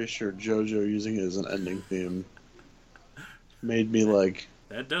 but I'm pretty sure JoJo using it as an ending theme made me like.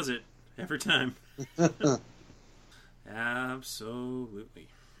 That does it every time. Absolutely.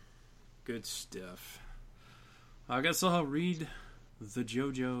 Good stuff. I guess I'll read the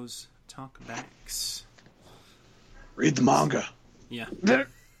JoJo's talkbacks. Read the manga. Yeah.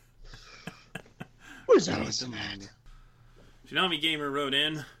 Where's Allison at? Tsunami Gamer wrote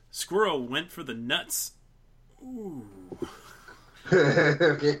in, Squirrel went for the nuts. Ooh.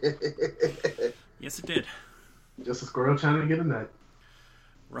 Yes, it did. Just a squirrel trying to get a nut.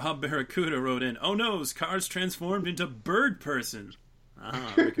 Rob Barracuda wrote in, oh no, Cars transformed into bird person.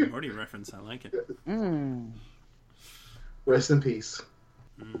 Ah, Rick and Morty reference. I like it. Rest in peace.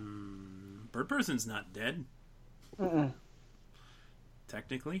 Bird person's not dead.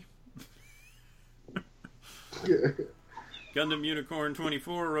 Technically. Gundam Unicorn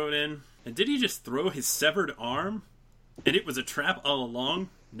 24 wrote in, and did he just throw his severed arm? And it was a trap all along?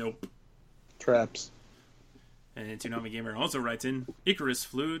 Nope. Traps. And Tsunami Gamer also writes in, Icarus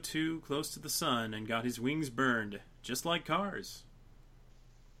flew too close to the sun and got his wings burned, just like Cars.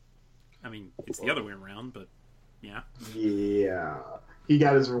 I mean, it's the other way around, but yeah. Yeah. He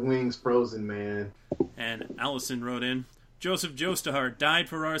got his wings frozen, man. And Allison wrote in, Joseph Joestar died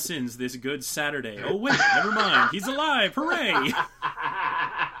for our sins this good Saturday. Oh wait, never mind. He's alive. Hooray!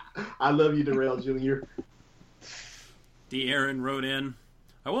 I love you, Darrell Jr. D. Aaron wrote in,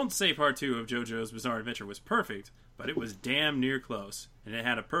 I won't say part 2 of JoJo's Bizarre Adventure was perfect, but it was damn near close, and it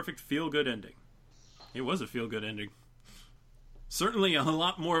had a perfect feel-good ending. It was a feel-good ending. Certainly a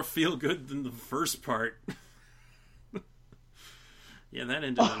lot more feel-good than the first part. Yeah, that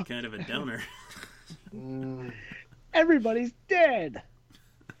ended on kind of a downer. Everybody's dead.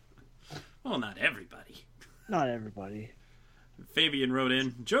 Well, not everybody. Not everybody. Fabian wrote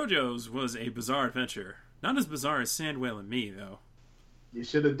in, JoJo's was a bizarre adventure. Not as bizarre as Sandwell and Me, though. You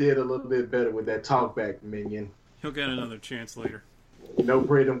should have did a little bit better with that talkback, minion. He'll get another chance later. No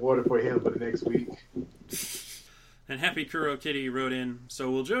bread and water for him for the next week. And Happy Kuro Kitty wrote in, so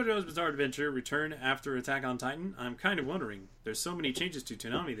will JoJo's Bizarre Adventure return after Attack on Titan? I'm kind of wondering. There's so many changes to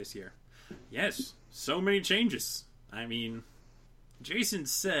Toonami this year. Yes, so many changes. I mean, Jason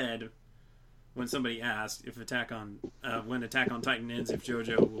said, when somebody asked if when Attack on Titan ends, if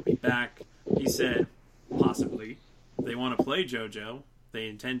JoJo will be back, he said, possibly. They want to play JoJo. They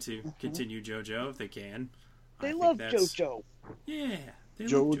intend to continue JoJo if they can. They love JoJo. Yeah. They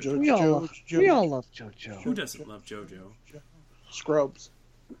love JoJo. We all love JoJo. Who doesn't love JoJo? Scrubs.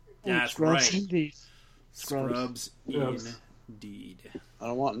 That's Scrubs right. Indeed. Scrubs indeed. I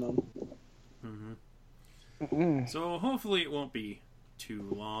don't want none. So hopefully it won't be too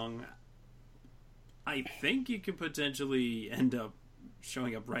long. I think it could potentially end up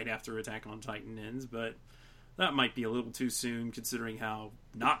showing up right after Attack on Titan ends, but that might be a little too soon considering how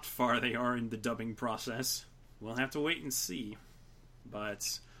not far they are in the dubbing process. We'll have to wait and see.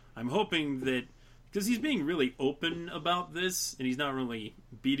 But I'm hoping that, because he's being really open about this, and he's not really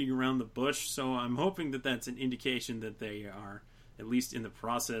beating around the bush, so I'm hoping that that's an indication that they are at least in the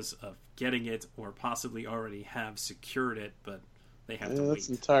process of getting it, or possibly already have secured it, but they have to wait. That's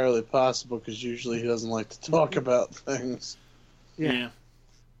entirely possible, because usually he doesn't like to talk about things. Yeah.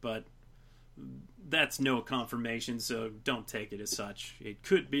 But that's no confirmation, so don't take it as such. It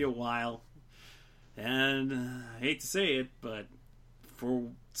could be a while, and I hate to say it, but for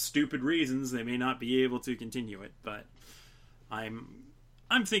stupid reasons, they may not be able to continue it, but I'm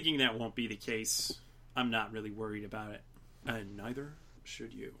thinking that won't be the case. I'm not really worried about it, and neither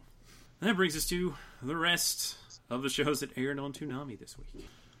should you. And that brings us to the rest of the shows that aired on Toonami this week.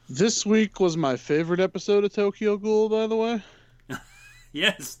 This week was my favorite episode of Tokyo Ghoul, by the way.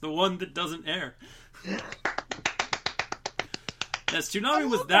 Yes, the one that doesn't air. Yes, Toonami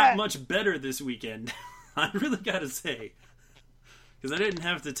was that much better this weekend. I really gotta say. Because I didn't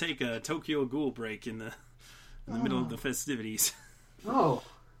have to take a Tokyo Ghoul break in the middle of the festivities. Oh.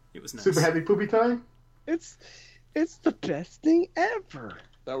 It was nice. Super happy poopy time? It's the best thing ever.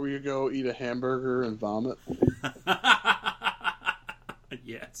 That where you go eat a hamburger and vomit,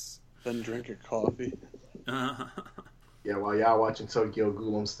 Yes. then drink a coffee. Yeah, while y'all watching Tokyo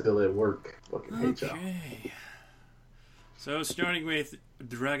Ghoul, I'm still at work. Fucking hate y'all. Okay. So, starting with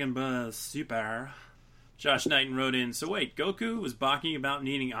Dragon Ball Super, Josh Knighton wrote in, so wait, Goku was balking about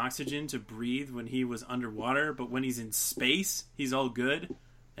needing oxygen to breathe when he was underwater, but when he's in space, he's all good?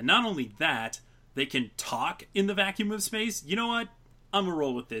 And not only that, they can talk in the vacuum of space? You know what? I'm gonna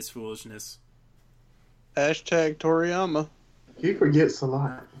roll with this foolishness. Hashtag Toriyama. He forgets a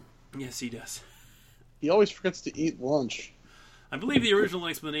lot. Yes, he does. He always forgets to eat lunch. I believe the original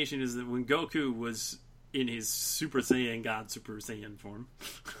explanation is that when Goku was in his Super Saiyan God Super Saiyan form,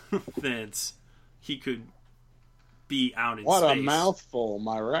 that he could be out in What space. a mouthful, am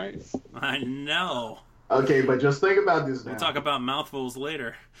I right? I know. Okay, but just think about this now. We'll talk about mouthfuls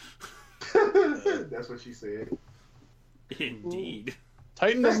later. That's what she said. Indeed.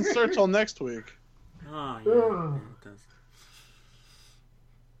 Titan doesn't start till next week. Oh, yeah. It does.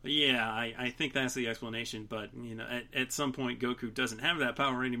 Yeah, I think that's the explanation, but, at some point Goku doesn't have that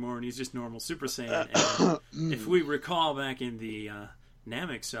power anymore, and he's just normal Super Saiyan, and if we recall back in the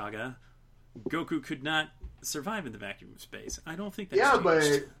Namek saga, Goku could not survive in the vacuum of space. I don't think that's changed.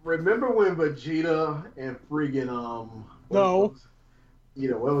 But remember when Vegeta and friggin'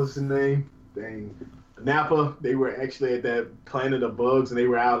 what was his name? Dang. Nappa, they were actually at that planet of bugs, and they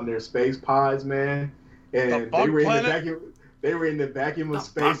were out in their space pods, man, and they were in the vacuum of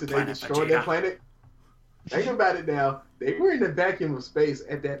space, and they destroyed that planet. Think about it now. They were in the vacuum of space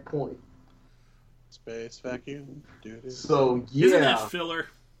at that point. Space vacuum, dude. So yeah, isn't that filler?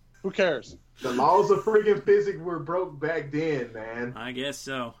 Who cares? The laws of freaking physics were broke back then, man. I guess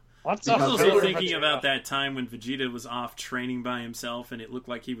so. What's I up? was also thinking about that time when Vegeta was off training by himself, and it looked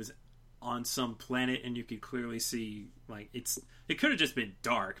like he was on some planet, and you could clearly see, like, it could have just been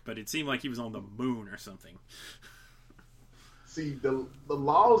dark, but it seemed like he was on the moon or something. See, the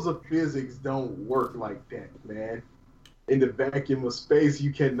laws of physics don't work like that, man. In the vacuum of space,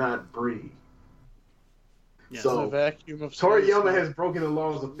 you cannot breathe. Yeah, so, the vacuum of space, Toriyama has broken the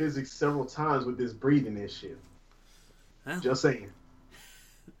laws of physics several times with this breathing and shit. Well, just saying.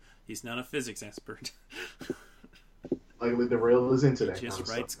 He's not a physics expert. Luckily, the rail is into that. Just kind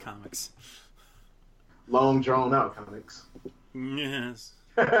of writes stuff. comics. Long drawn out comics. Yes.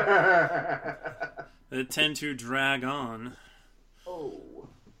 They tend to drag on. Oh.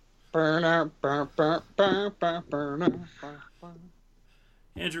 Andrew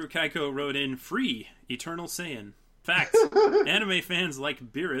Kaiko wrote in, free Eternal Saiyan. Fact, anime fans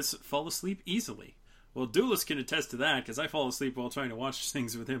like Beerus fall asleep easily. Well, Duelist can attest to that, because I fall asleep while trying to watch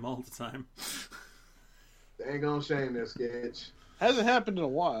things with him all the time. They ain't gonna shame their sketch. Hasn't happened in a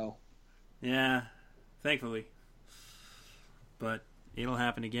while. Yeah, thankfully. But it'll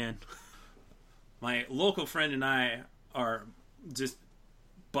happen again. My local friend and I are just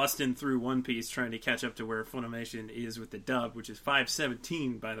busting through One Piece trying to catch up to where Funimation is with the dub, which is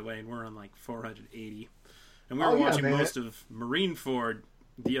 517, by the way, and we're on like 480. And we were watching most of Marineford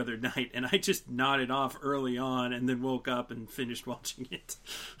the other night, and I just nodded off early on and then woke up and finished watching it.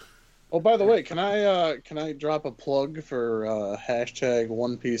 Oh, by the way, can I drop a plug for hashtag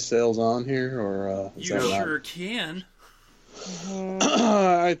One Piece sales on here, or you sure can.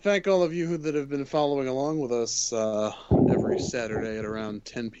 I thank all of you that have been following along with us every Saturday at around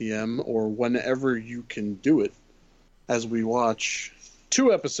 10 p.m. or whenever you can do it, as we watch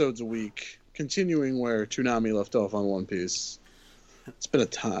 2 episodes a week, continuing where Toonami left off on One Piece. It's been a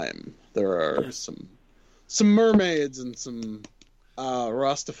time. There are some mermaids and some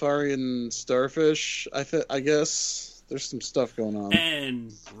Rastafarian starfish. I guess there's some stuff going on, and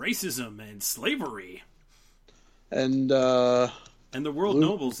racism and slavery. And the world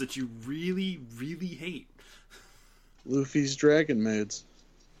nobles that you really, really hate. Luffy's dragon maids.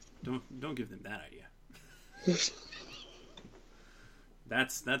 Don't give them that idea.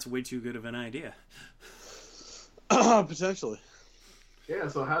 That's way too good of an idea. Potentially. Yeah,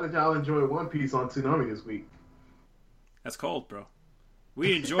 so how did y'all enjoy One Piece on Toonami this week? That's cold, bro.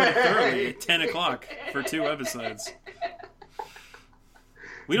 We enjoyed it thoroughly at 10 o'clock for 2 episodes.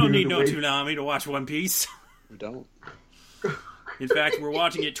 We don't need no Toonami to watch One Piece. We don't. In fact, we're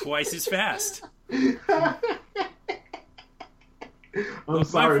watching it twice as fast. I'm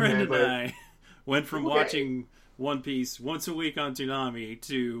sorry, my friend man, and but... I went from watching One Piece once a week on Toonami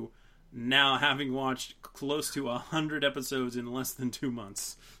to now having watched close to 100 episodes in less than 2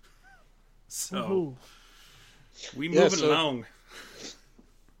 months. So, we moving along.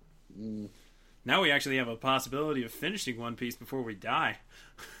 Now we actually have a possibility of finishing One Piece before we die.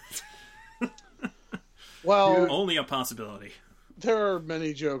 Well, only a possibility. There are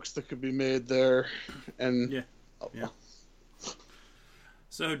many jokes that could be made there, and yeah.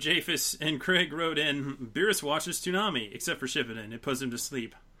 So Japhus and Craig wrote in, Beerus watches Toonami, except for Shippuden. It puts him to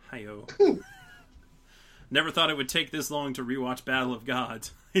sleep. Hi-yo. Never thought it would take this long to rewatch Battle of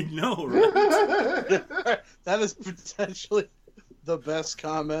Gods. I know, right? That is potentially the best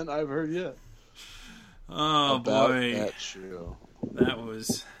comment I've heard yet. Oh, about boy. That show. That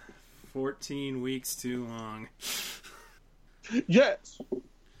was 14 weeks too long. Yes!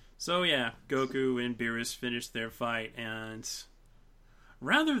 So yeah, Goku and Beerus finished their fight, and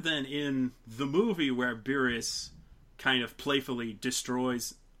rather than in the movie where Beerus kind of playfully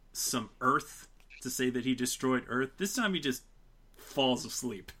destroys some Earth to say that he destroyed Earth, this time he just falls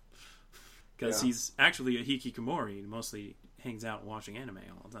asleep. Because he's actually a hikikomori. He mostly hangs out watching anime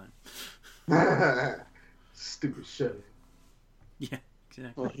all the time. Stupid shit. Yeah,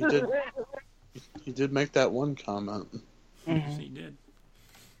 exactly. Well, he did make that one comment. Yes, he did.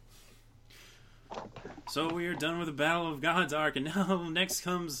 So we are done with the Battle of God's Ark, and now next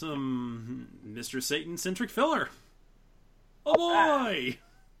comes some Mr. Satan-centric filler. Oh boy!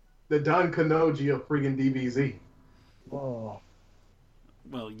 The Don Kanoji of friggin' DBZ. Oh.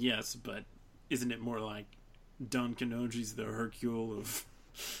 Well, yes, but isn't it more like Don Kanoji's the Hercule of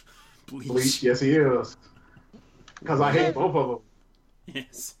Bleach? Bleach, yes he is. Because I hate both of them.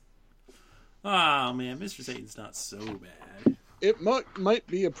 Yes. Oh man, Mr. Satan's not so bad. It might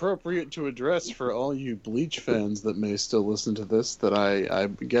be appropriate to address for all you Bleach fans that may still listen to this that I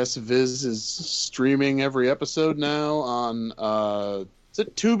guess Viz is streaming every episode now on is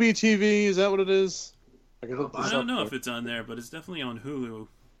it Tubi TV? Is that what it is? I don't know if it's on there, but it's definitely on Hulu.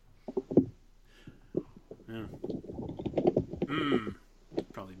 Yeah.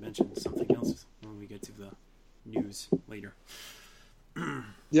 Probably mention something else when we get to the news later.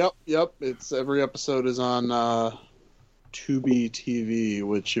 Yep. It's every episode is on Tubi TV,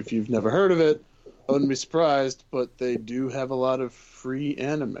 which if you've never heard of it, I wouldn't be surprised, but they do have a lot of free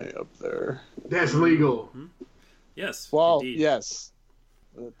anime up there. That's legal. Yes. Well, indeed. yes.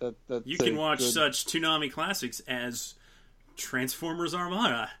 That's you can watch such Toonami classics as Transformers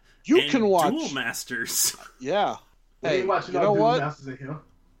Armada. You and can watch Duel Masters. Yeah. We Hey, ain't watching you no know Duel what? Masters in here.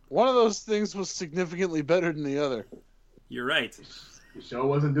 One of those things was significantly better than the other. You're right. The show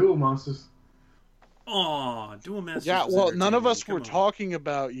wasn't Duel Monsters. Aw, Duel Masters. Yeah, was well, none of us entertaining. were talking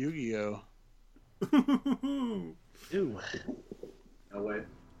about Yu-Gi-Oh. talking. Ew. No way.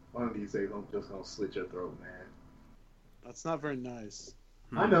 One of these days I'm just gonna slit your throat, man. That's not very nice.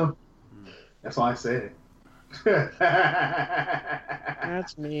 I know. That's why I said it.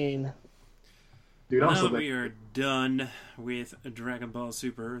 That's mean. Dude, I'm Now so we are done with Dragon Ball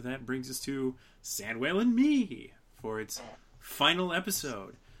Super. That brings us to Sandwhale and Me for its final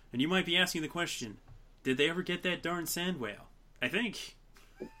episode. And you might be asking the question, did they ever get that darn Sandwhale? I think.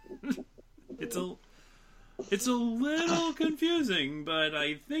 It's a little confusing, but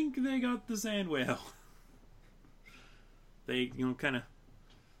I think they got the Sandwhale. They, kind of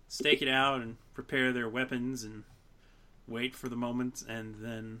stake it out and prepare their weapons and wait for the moment and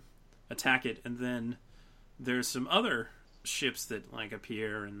then attack it. And then there's some other ships that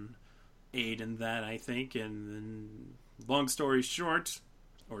appear and aid in that, I think. And then, long story short,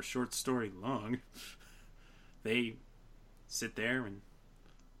 or short story long, they sit there and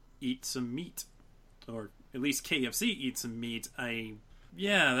eat some meat, or at least KFC eats some meat.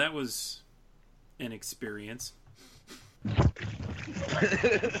 That was an experience.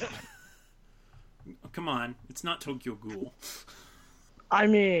 Come on, it's not Tokyo Ghoul. I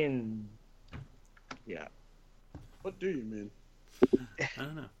mean, yeah. What do you mean? I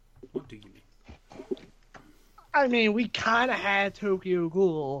don't know. What do you mean? I mean, we kind of had Tokyo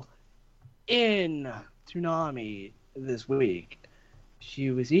Ghoul in Toonami this week.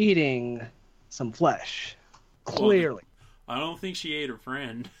 She was eating some flesh. Clearly. I don't think she ate her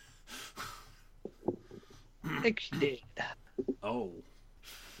friend. I think she did. Oh.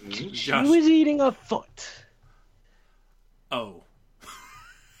 She Josh. was eating a foot. Oh.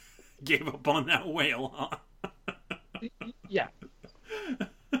 Gave up on that whale, huh? Yeah.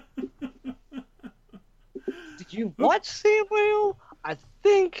 Did you watch Sandwhale? I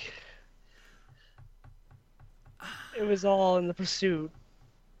think it was all in the pursuit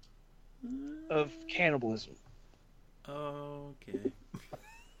of cannibalism. Okay.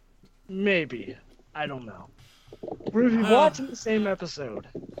 Maybe. I don't know. Were you watching the same episode?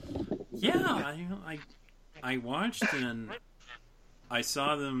 Yeah, I watched and I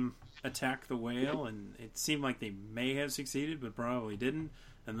saw them attack the whale, and it seemed like they may have succeeded, but probably didn't.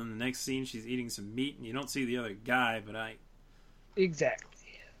 And then the next scene, she's eating some meat, and you don't see the other guy. But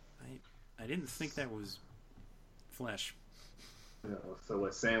Exactly. I didn't think that was flesh. So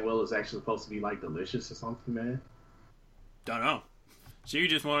what, Sandwhale is actually supposed to be delicious or something, man? Don't know. She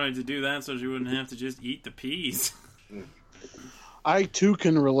just wanted to do that so she wouldn't have to just eat the peas. I too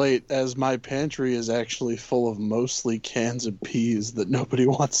can relate, as my pantry is actually full of mostly cans of peas that nobody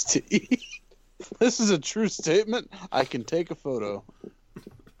wants to eat. This is a true statement. I can take a photo.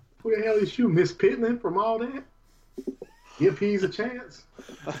 Who the hell is you, Miss Pittman, from all that? Give peas a chance.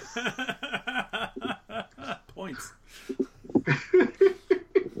 Points.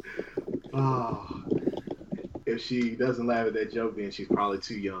 Oh, if she doesn't laugh at that joke, then she's probably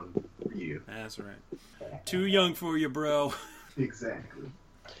too young for you. That's right. Too young for you, bro. Exactly.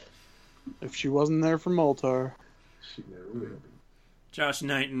 If she wasn't there for Moltar. She never will be. Josh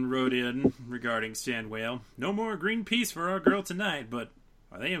Knighton wrote in regarding Sandwhale. No more green peas for our girl tonight, but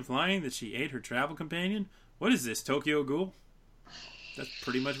are they implying that she ate her travel companion? What is this, Tokyo Ghoul? That's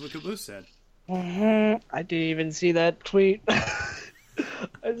pretty much what Caboose said. I didn't even see that tweet.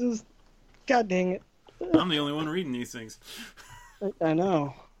 I just... God dang it. I'm the only one reading these things. I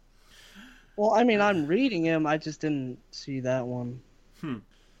know. Well, I mean, I'm reading him. I just didn't see that one.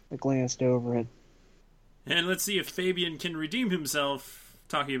 I glanced over it. And let's see if Fabian can redeem himself,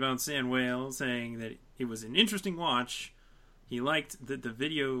 talking about San Whale, saying that it was an interesting watch. He liked the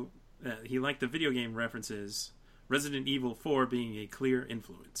video game references, Resident Evil 4 being a clear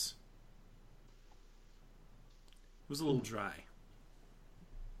influence. It was a little dry.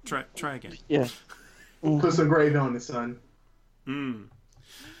 Try again. Yeah. Put some gravy on it, son.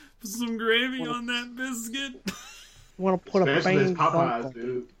 Put some gravy on that biscuit. Want to put a Especially this bang Popeyes,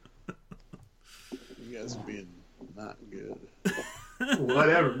 dude. You guys are being not good.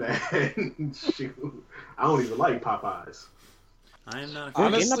 Whatever, man. Shoot. I don't even like Popeyes. I am not a fan.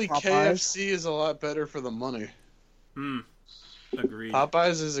 Honestly, Popeyes. KFC is a lot better for the money. Agreed.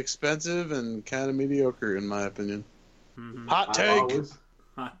 Popeyes is expensive and kind of mediocre, in my opinion. Hot take.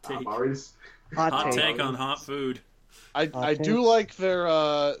 Hot take. Hot take. On hot food. I do like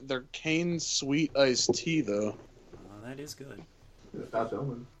their cane sweet iced tea though. Oh, that is good. Stop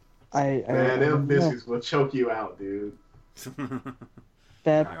telling. Man, them biscuits will choke you out, dude.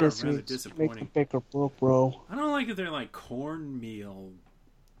 That rather biscuit makes disappointing. the baker broke, bro. I don't like that they're like cornmeal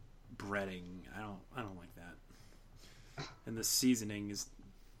breading. I don't like that. And the seasoning is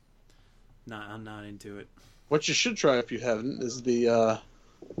I'm not into it. What you should try if you haven't is the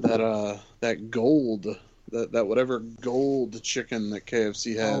that gold that whatever gold chicken that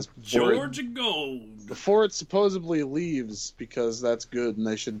KFC has Georgia Gold. before it supposedly leaves, because that's good and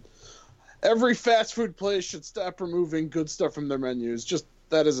they should. Every fast food place should stop removing good stuff from their menus. Just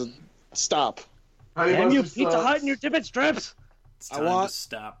that is a stop. Damn you, Pizza Hut and your dippet strips! It's time want- to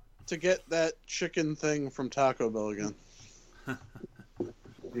stop. To get that chicken thing from Taco Bell again.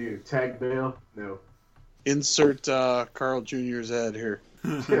 Dude, Tag Bell? No. Insert Carl Jr.'s ad here.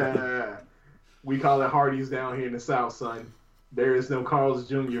 Yeah. We call it Hardee's down here in the South, son. There is no Carl's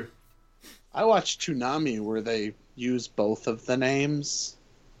Jr. I watched Toonami where they use both of the names.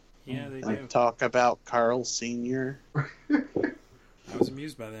 Yeah, they Like do. talk about Carl Sr. I was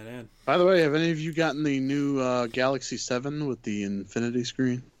amused by that ad. By the way, have any of you gotten the new Galaxy 7 with the infinity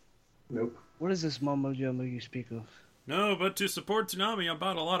screen? Nope. What is this mumbo jumbo you speak of? No, but to support Toonami, I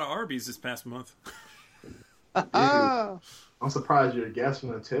bought a lot of Arby's this past month. Ah! I'm surprised your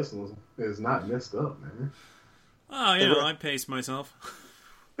gastrointestinal is not messed up, man. Oh, you know, I pace myself.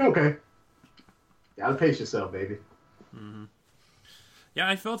 Okay. Gotta pace yourself, baby. Yeah,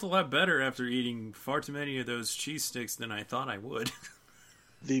 I felt a lot better after eating far too many of those cheese sticks than I thought I would.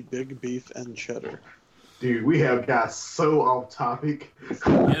 The big beef and cheddar. Dude, we have got so off topic.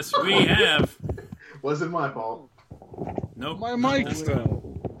 Yes, we have. Wasn't my fault. Nope. My mic This fell.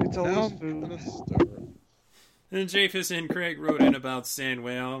 time. It's Now always I'm food. gonna start. And Japhus and Craig wrote in about Sand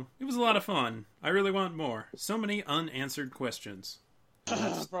Whale. It was a lot of fun. I really want more. So many unanswered questions.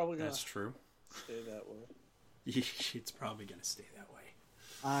 I'm probably gonna That's true. stay that way. It's probably going to stay that way.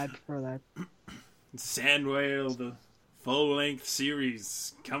 I prefer that. Sand Whale, the full-length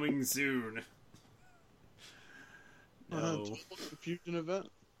series, coming soon. No. Fusion event.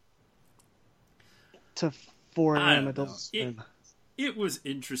 To I 4 don't a.m. know. Adult Swim. It was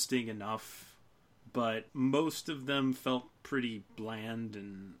interesting enough, but most of them felt pretty bland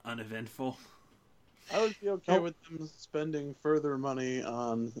and uneventful. I would be okay with them spending further money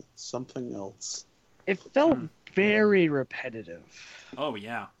on something else. It felt very repetitive. Oh,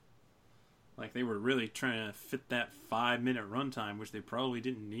 yeah. Like, they were really trying to fit that 5-minute runtime, which they probably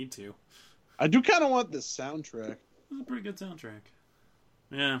didn't need to. I do kind of want this soundtrack. It was a pretty good soundtrack.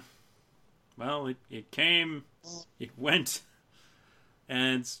 Yeah. Well, it came, it went,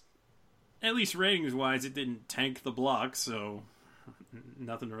 and at least ratings-wise, it didn't tank the block, so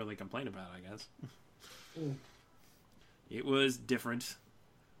nothing to really complain about, I guess. It was different,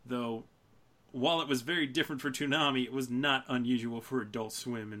 though. While it was very different for Toonami, it was not unusual for Adult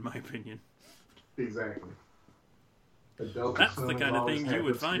Swim, in my opinion. Exactly. Adult That's Swim the has kind of always thing had you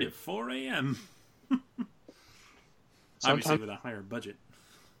would this find shit. at 4 a.m. Obviously, Sometimes- with a higher budget.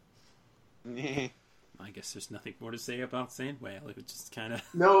 I guess there's nothing more to say about Sand Whale. It was just kind of...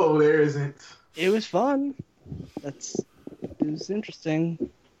 No, there isn't. It was fun. It was interesting.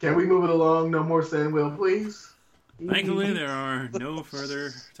 Can we move it along? No more Sandwell, please. Thankfully, there are no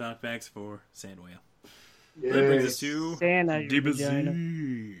further talkbacks for Sand Whale. Yes. That brings us to Sand out your Deep vagina.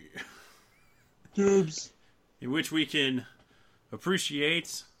 Sea, Dubs. in which we can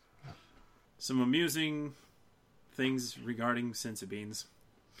appreciate some amusing things regarding senza beans.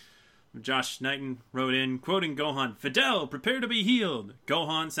 Josh Knighton wrote in, quoting Gohan, "Fidel, prepare to be healed."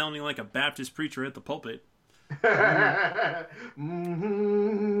 Gohan sounding like a Baptist preacher at the pulpit.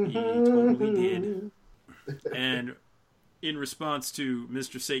 Mm-hmm. He totally did. And in response to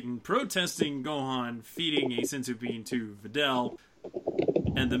Mr. Satan protesting Gohan feeding a senzu bean to Videl,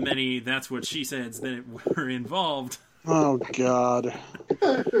 and the many "that's what she says" that were involved. Oh, God.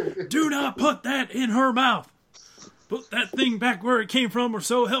 Do not put that in her mouth. Put that thing back where it came from, or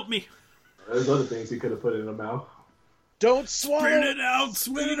so help me. There's other things he could have put in her mouth. Don't swallow Spit it out,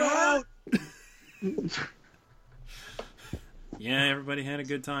 sweetheart. Yeah, everybody had a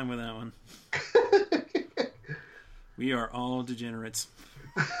good time with that one. We are all degenerates.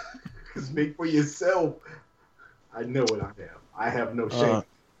 Speak for yourself. I know what I am. I have no shame.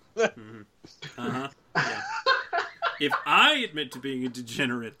 Uh-huh. Yeah. If I admit to being a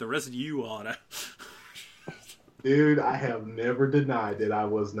degenerate, the rest of you oughta. Dude, I have never denied that I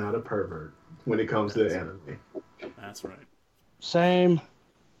was not a pervert when it comes to anime. That's right. Same.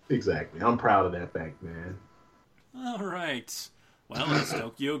 Exactly. I'm proud of that fact, man. All right. Well, as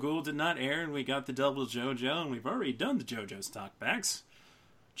Tokyo Ghoul did not air, and we got the double JoJo, and we've already done the JoJo stockbacks.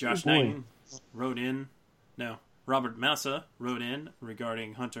 Josh Knighton wrote in. No, Robert Massa wrote in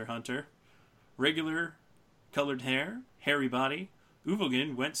regarding Hunter x Hunter. Regular colored hair, hairy body.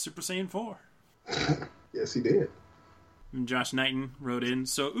 Uvogin went Super Saiyan 4. Yes, he did. And Josh Knighton wrote in,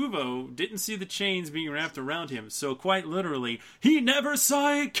 so Uvo didn't see the chains being wrapped around him, so quite literally, he never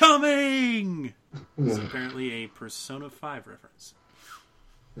saw it coming! It's apparently a Persona 5 reference.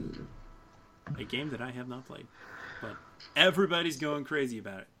 A game that I have not played. But everybody's going crazy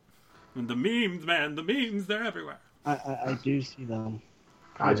about it. And the memes, man, the memes, they're everywhere. I do see them.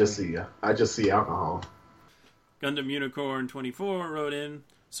 I just see alcohol. Gundam Unicorn 24 wrote in,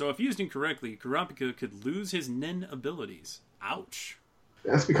 so if used incorrectly, Kurapika could lose his nin abilities. Ouch.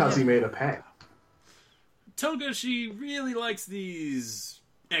 That's because he made a pact. Togashi really likes these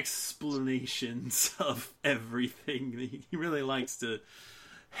explanations of everything. He really likes to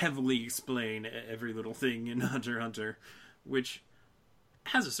heavily explain every little thing in Hunter x Hunter, which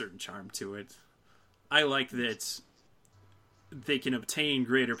has a certain charm to it. I like that they can obtain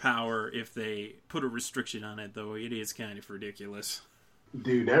greater power if they put a restriction on it, though it is kind of ridiculous.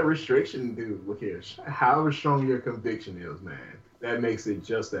 Dude, that restriction, look here. However strong your conviction is, man, that makes it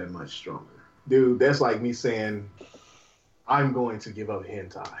just that much stronger. Dude, that's like me saying, I'm going to give up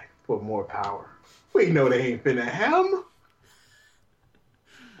hentai for more power. We know they ain't finna have 'em.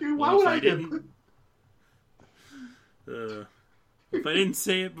 Dude, why would I do if I didn't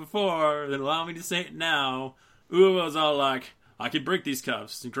say it before, then allow me to say it now. Uvo's all like, I can break these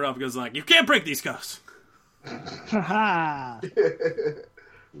cuffs. And Kurapika's like, you can't break these cuffs. Haha.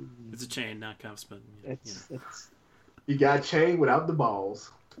 It's a chain, not cuffs, but It's You got chain without the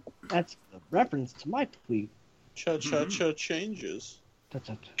balls. that's a reference to my tweet. Cha-cha-cha changes.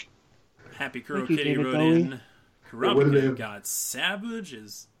 Happy Kuro Thank you, Kitty David wrote Bowie. in, What did Kurapika they- got savage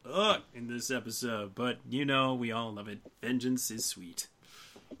as in this episode, but you know, we all love it. Vengeance is sweet.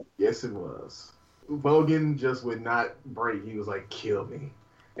 Yes, it was. Bogan just would not break. He was like, kill me.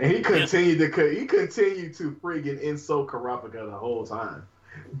 And he continued to friggin' insult Kurapika the whole time.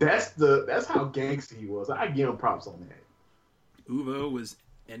 That's how gangster he was. I give him props on that. Uvo was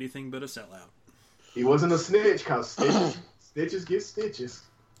anything but a sellout. He wasn't a snitch, because snitches get stitches.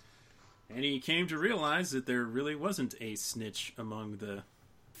 And he came to realize that there really wasn't a snitch among the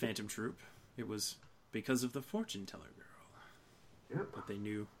Phantom Troop. It was because of the fortune teller girl. Yep. But they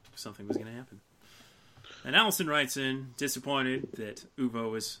knew something was going to happen. And Allison writes in, disappointed that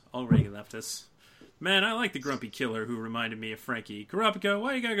Uvo has already left us. Man, I like the grumpy killer who reminded me of Frankie. Kurapika,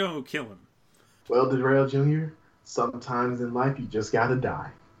 why you gotta go kill him? Well, Darrell Jr., sometimes in life you just gotta die.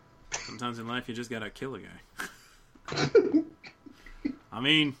 Sometimes in life you just gotta kill a guy. I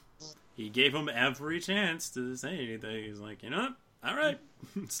mean, he gave him every chance to say anything. He's like, you know what? All right.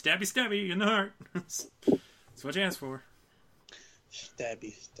 Stabby, stabby in the heart. That's what you asked for.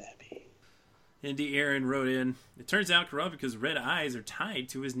 Stabby, stabby. Indy Aaron wrote in, it turns out Kurapika's red eyes are tied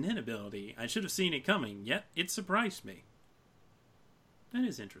to his nin ability. I should have seen it coming, yet it surprised me. That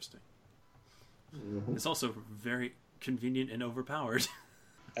is interesting. Mm-hmm. It's also very convenient and overpowered.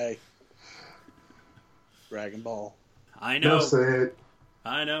 Hey. Dragon Ball. I know. Enough said.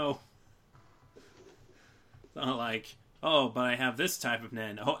 I know. It's not like, oh, but I have this type of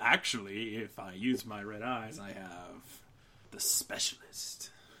nin. Oh, actually, if I use my red eyes, I have the specialist.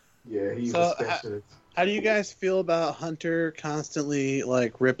 Yeah, he's So, a specialist. How do you guys feel about Hunter constantly,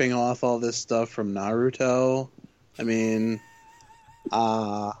 like, ripping off all this stuff from Naruto? I mean,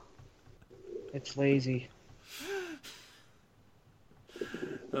 It's lazy.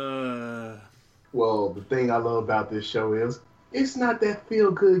 Well, the thing I love about this show is it's not that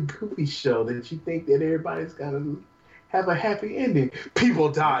feel-good, goofy show that you think that everybody's gonna have a happy ending.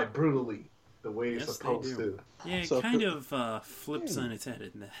 People die brutally. the way it's Yes, they supposed do. to. Yeah, it So kind of flips on its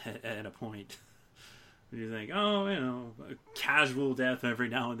head at a point. You think, oh, a casual death every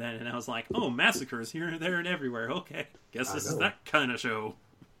now and then, and I was like, oh, massacres here, there, and everywhere. Okay, guess this is that kind of show.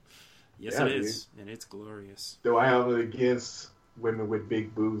 Yes, Yeah, it is, and it's glorious. Do I have it against women with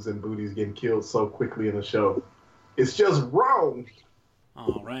big boobs and booties getting killed so quickly in the show? It's just wrong.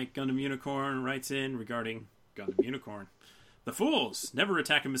 All right, Gundam Unicorn writes in regarding Gundam Unicorn. The fools never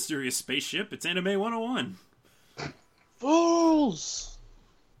attack a mysterious spaceship. It's Anime 101. Fools!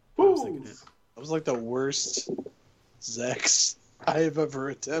 was thinking Fools. That was like the worst Zex I have ever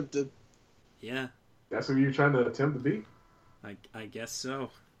attempted. Yeah, That's what you're trying to attempt to be? I guess so.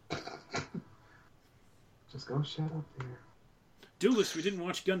 Just go shut up there. Duelist, we didn't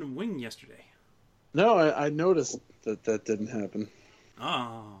watch Gundam Wing yesterday. No, I noticed that didn't happen.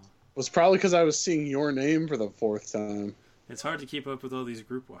 Oh, It was probably because I was seeing your name for the 4th time. it's hard to keep up with all these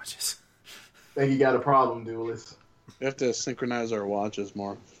group watches. Think you got a problem, Duelist. We have to synchronize our watches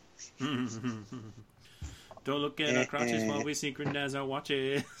more. Don't look at our crotches while we synchronize our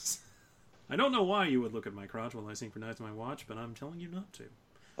watches. I don't know why you would look at my crotch while I synchronize my watch, but I'm telling you not to.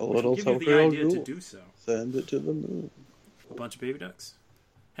 A Which little will give you the Tokyo idea to Ghoul. do so. Send it to the moon. A bunch of baby ducks.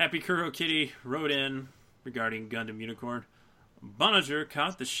 Happy Kuro Kitty wrote in regarding Gundam Unicorn. Bonager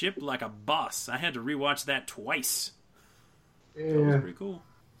caught the ship like a boss. I had to rewatch that twice. That was Yeah, pretty cool.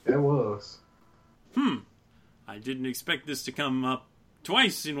 that was. I didn't expect this to come up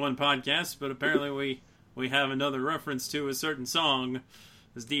twice in one podcast, but apparently we have another reference to a certain song.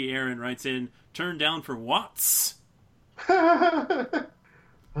 As D. Aaron writes in, Turn Down for Watts.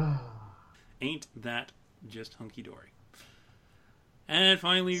 Ain't that just hunky-dory? And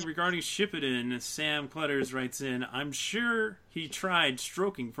finally, regarding Shippuden, Sam Clutters writes in, I'm sure he tried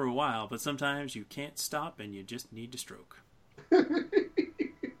stroking for a while, but sometimes you can't stop and you just need to stroke.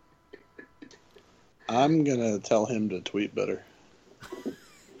 I'm gonna tell him to tweet better.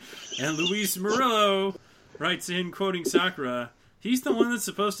 And Luis Murillo writes in, quoting Sakura, he's the one that's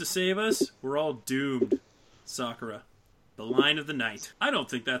supposed to save us. We're all doomed. Sakura. The line of the night. I don't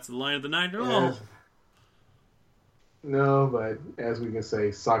think that's the line of the night at all. No, but as we can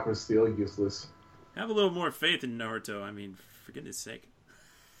say, Sakura's still useless. Have a little more faith in Naruto. I mean, for goodness sake.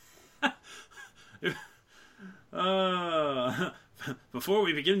 Before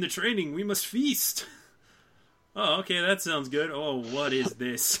we begin the training, we must feast. Oh, okay, that sounds good. Oh, what is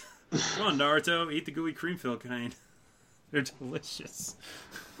this? Come on, Naruto, eat the gooey cream fill kind. They're delicious.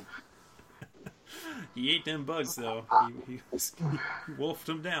 He ate them bugs, though. He wolfed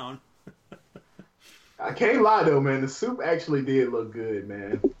them down. I can't lie though, man. The soup actually did look good,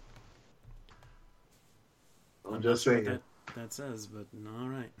 man. I'm just Not sure saying. what that says, but all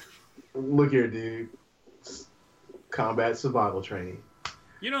right. Look here, dude. Combat survival training.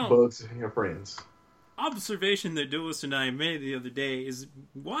 You know, Bugs and your friends. observation that Duelist and I made the other day is,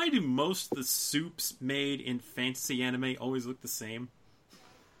 why do most of the soups made in fantasy anime always look the same?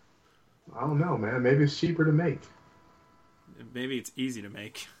 I don't know, man. Maybe it's cheaper to make. Maybe it's easy to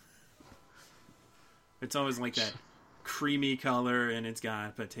make. It's always like that creamy color, and it's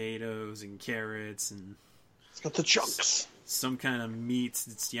got potatoes and carrots and It's got the chunks. some kind of meats.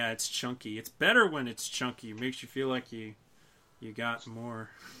 It's chunky. It's better when it's chunky. It makes you feel like you got more.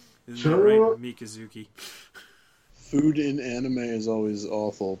 Isn't that right, Mikazuki? Food in anime is always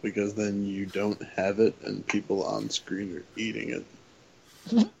awful because then you don't have it and people on screen are eating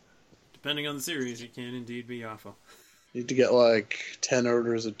it. Depending on the series, it can indeed be awful. You need to get like 10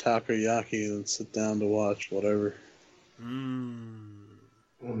 orders of takoyaki and then sit down to watch whatever.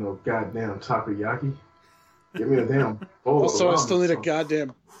 Oh no, goddamn takoyaki. Give me a damn bowl. Also, of I still ramen need a sauce.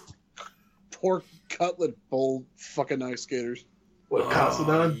 goddamn pork cutlet bowl, fucking ice skaters. What,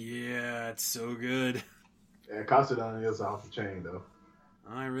 Katsudon? Yeah, it's so good. Yeah, Katsudon is off the chain though.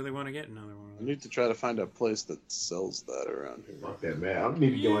 I really want to get another one. I need to try to find a place that sells that around here. Fuck that, man. I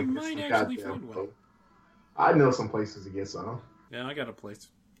need to Yeah, go and get might some actually goddamn find one. food. I know some places to get some. Yeah, I got a place.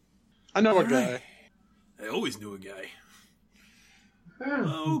 I know a Alright. guy. I always knew a guy. Yeah.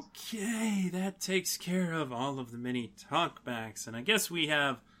 Okay, that takes care of all of the mini talkbacks, and I guess we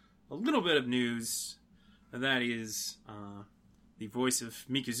have a little bit of news. And that is, the voice of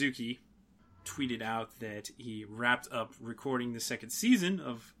Mikazuki tweeted out that he wrapped up recording the second season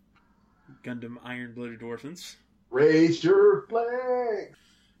of Gundam Iron Blooded Orphans. Raise your flag.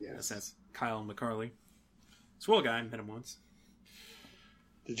 Yes, Yes. that's Kyle McCarley. Swell guy, met him once.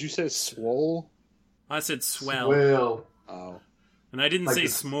 Did you say swole? I said swell, Well, Oh. and I didn't Like say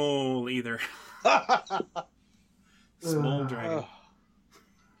this- small either. Small dragon.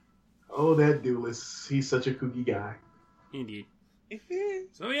 oh, that duelist. He's such a kooky guy. Indeed.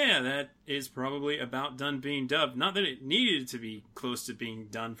 So yeah, that is probably about done being dubbed. Not that it needed to be close to being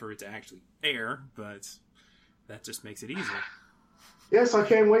done for it to actually air, but that just makes it easier. Yes, I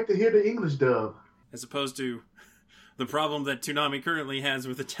can't wait to hear the English dub. As opposed to the problem that Toonami currently has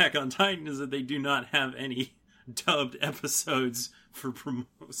with Attack on Titan is that they do not have any dubbed episodes for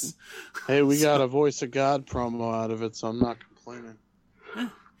promos. Hey, we got a Voice of God promo out of it, so I'm not complaining.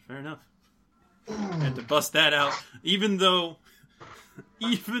 Fair enough. Had to bust that out, even though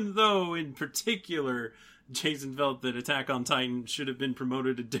in particular Jason felt that Attack on Titan should have been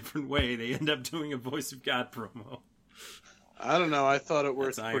promoted a different way. They end up doing a Voice of God promo. I don't know. I thought it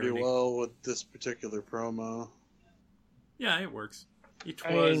worked That's pretty irony. well with this particular promo. Yeah, it works. It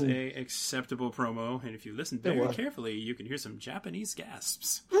was a acceptable promo, and if you listen very was. carefully, you can hear some Japanese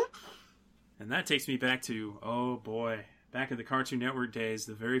gasps. And that takes me back to, oh boy, back in the Cartoon Network days,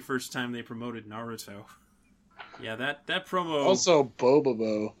 the very first time they promoted Naruto. Yeah, that promo... Also,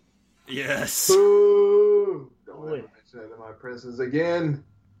 Bobobo. Yes! Boo! Don't ever mention that in my presence again.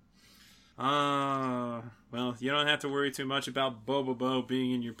 Well, you don't have to worry too much about Bobobo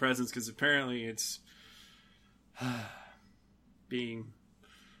being in your presence, because apparently it's being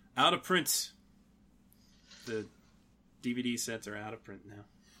out of print. The DVD sets are out of print now.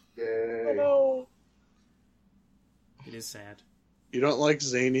 Yay. No. It is sad. You don't like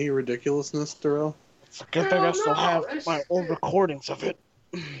zany ridiculousness, Darrell? It's a good thing I Hell still no, have that my shit- old recordings of it.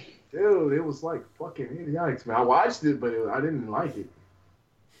 Dude, it was like fucking idiotic, man. I watched it, but I didn't like it.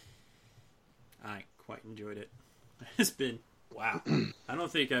 I quite enjoyed it. It's been, wow. I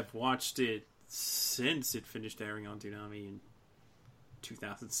don't think I've watched it since it finished airing on Toonami in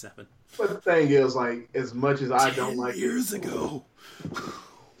 2007. But the thing is, like, as much as I don't 10 like years it, ago.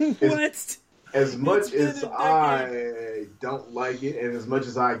 What? as much It's been as a I don't like it, and as much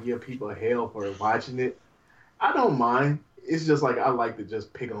as I give people hell for watching it, I don't mind. It's just like I like to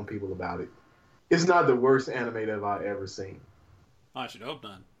just pick on people about it. It's not the worst anime that I've ever seen. I should hope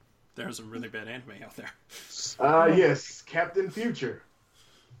not. There's some really bad anime out there. Yes, Captain Future.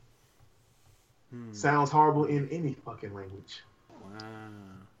 Sounds horrible in any fucking language. Wow.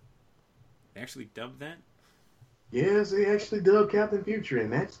 They actually dubbed that? Yes, they actually dubbed Captain Future,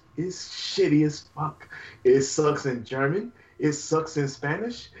 and that is shitty as fuck. It sucks in German, it sucks in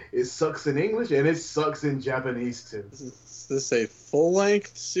Spanish, it sucks in English, and it sucks in Japanese too. Is this a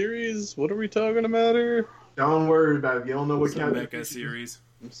full-length series? What are we talking about here? Don't worry about it. You don't know what It's a Captain mecha Future series.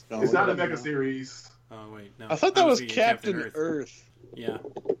 It's not a mecha series. Oh, wait, no. I thought that was thinking Captain Earth. Yeah,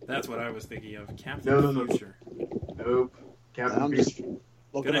 that's what I was thinking of. Captain No. Future. Nope. Captain I'm Future. just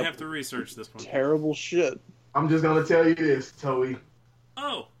looking Gonna up have to research this one. terrible shit. I'm just gonna tell you this, Toei.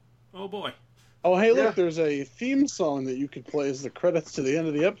 Oh boy. Oh, hey, look, Yeah. there's a theme song that you could play as the credits to the end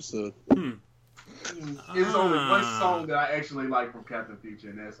of the episode. There's only one song that I actually like from Captain Future,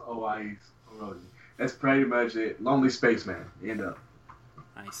 and that's OI's Erosion. That's pretty much it. Lonely Spaceman. End up.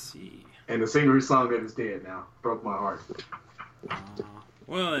 I see. And the singer whose song that is dead now. Broke my heart.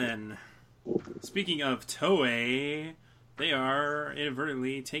 Well then, speaking of Toei, they are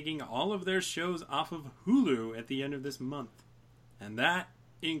inadvertently taking all of their shows off of Hulu at the end of this month. And that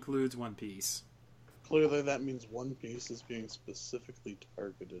includes One Piece. Clearly, that means One Piece is being specifically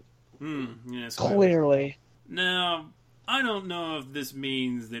targeted. Yes. Clearly. Now, I don't know if this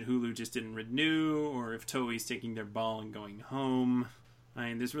means that Hulu just didn't renew, or if Toei's taking their ball and going home. I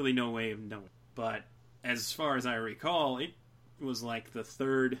mean, there's really no way of knowing. But as far as I recall, it was like the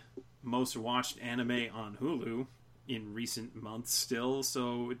third most watched anime on Hulu in recent months still,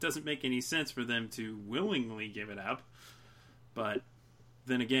 so it doesn't make any sense for them to willingly give it up. But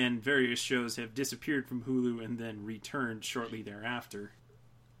then again, various shows have disappeared from Hulu and then returned shortly thereafter.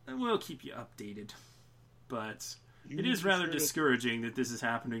 And we'll keep you updated. But it is rather discouraging that this is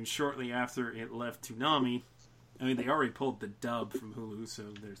happening shortly after it left Toonami. I mean, they already pulled the dub from Hulu, so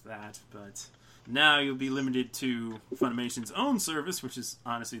there's that. But now you'll be limited to Funimation's own service, which is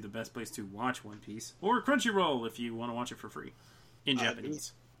honestly the best place to watch One Piece. Or Crunchyroll if you want to watch it for free. In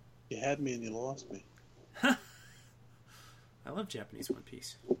Japanese. You had me and you lost me. I love Japanese One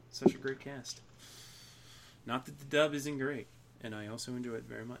Piece. Such a great cast. Not that the dub isn't great, and I also enjoy it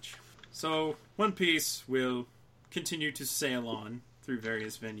very much. So, One Piece will continue to sail on through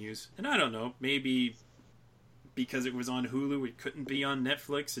various venues. And I don't know, maybe because it was on Hulu, it couldn't be on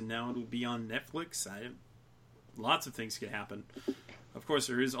Netflix, and now it'll be on Netflix. Lots of things could happen. Of course,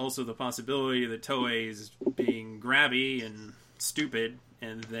 there is also the possibility that Toei is being grabby and stupid,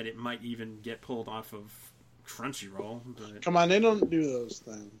 and that it might even get pulled off of Crunchyroll. But Come on, they don't do those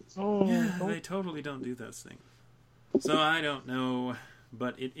things. Oh, yeah, don't- they totally don't do those things. So I don't know,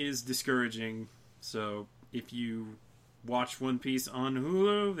 but it is discouraging. So if you watch One Piece on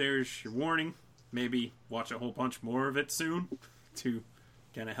Hulu, there's your warning. Maybe watch a whole bunch more of it soon to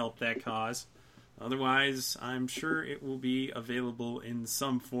kind of help that cause. Otherwise, I'm sure it will be available in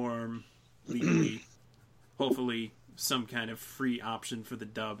some form legally. Hopefully, some kind of free option for the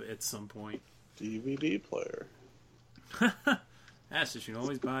dub at some point. DVD player. Yes, you should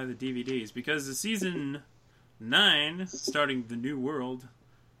always buy the DVDs because the season 9, starting the New World,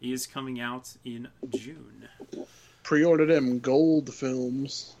 is coming out in June. Pre-ordered them gold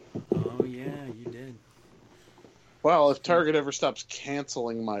films. Oh yeah, you did. Well, if Target ever stops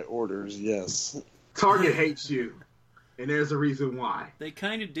canceling my orders, yes. Target hates you, and there's a reason why. They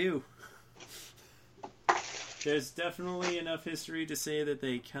kind of do. There's definitely enough history to say that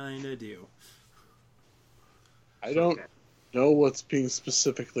they kind of do. I don't know what's being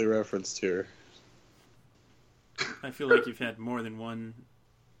specifically referenced here. I feel like you've had more than one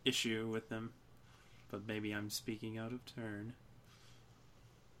issue with them, but maybe I'm speaking out of turn.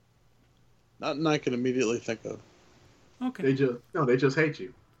 Nothing I can immediately think of. Okay. They just hate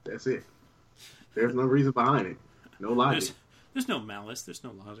you. That's it. There's no reason behind it. No logic. There's no malice. There's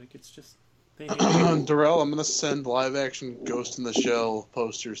no logic. It's just they hate you. Darrell, I'm going to send live-action Ghost in the Shell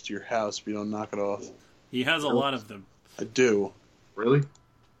posters to your house if you don't knock it off. He has a lot of them. I do. Really?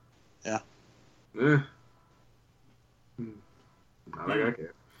 Yeah. Not like I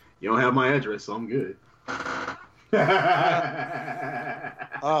care. You don't have my address, so I'm good.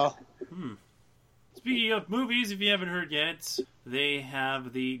 Speaking of movies, if you haven't heard yet, they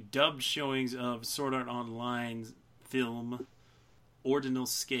have the dubbed showings of Sword Art Online film Ordinal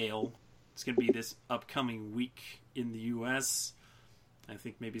Scale. It's going to be this upcoming week in the US. I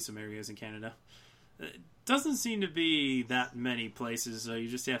think maybe some areas in Canada. It doesn't seem to be that many places, so you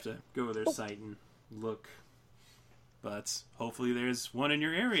just have to go to their site and look. But hopefully there's one in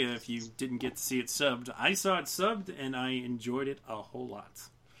your area if you didn't get to see it subbed. I saw it subbed, and I enjoyed it a whole lot.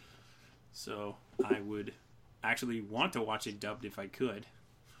 So I would actually want to watch it dubbed if I could.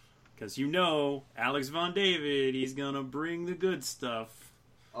 Because Alex Von David, he's going to bring the good stuff.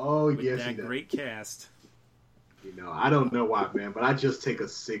 Oh, with yes, that he does. great cast. I don't know why, man, but I just take a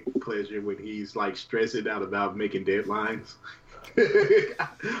sick pleasure when he's, like, stressing out about making deadlines.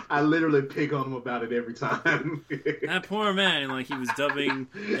 I literally pick on him about it every time. That poor man, like he was dubbing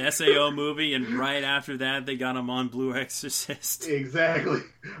the SAO movie, and right after that, they got him on Blue Exorcist. Exactly.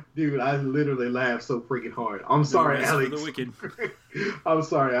 Dude, I literally laughed so freaking hard. I'm sorry, Alex. For the wicked. I'm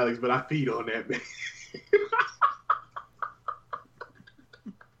sorry, Alex, but I feed on that, man.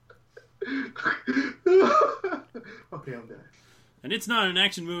 Okay, I'm done. And it's not an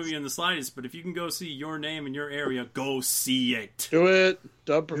action movie in the slightest, but if you can go see Your Name in your area, go see it. Do it.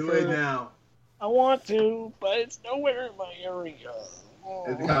 Dub Do preferred. it now. I want to, but it's nowhere in my area.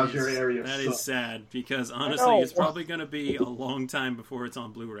 It's because your area That sucks. is sad, because honestly, it's probably going to be a long time before it's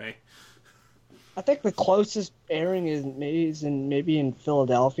on Blu-ray. I think the closest airing is maybe in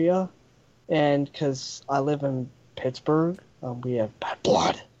Philadelphia, and because I live in Pittsburgh, we have bad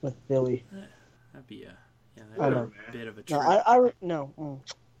blood with Philly. That'd be a bit of a No, trip. no.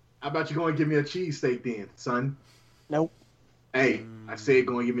 How about you go and give me a cheesesteak then, son? Nope. Hey, I said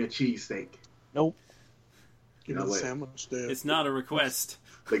go and give me a cheesesteak. Nope. Give You me know the what? sandwich there. It's not a request.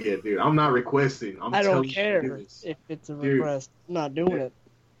 Look at dude. I'm not requesting. I don't telling you to care do this. if it's a Dude. request. I'm not doing it.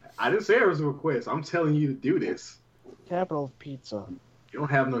 I didn't say it was a request. I'm telling you to do this. Capital of Pizza. You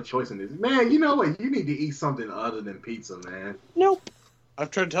don't have no choice in this. Man, you know what? You need to eat something other than pizza, man. Nope. I've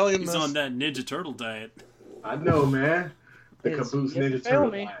tried telling him He's this. on that Ninja Turtle diet. I know, man. The Yes, Caboose you Ninja fail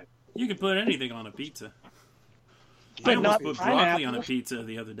Turtle. me. diet. You can put anything on a pizza. I But almost not put broccoli on a pineapple. pizza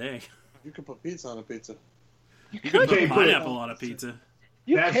the other day. You can put pizza on a pizza. You can put can't put it pineapple on a pizza.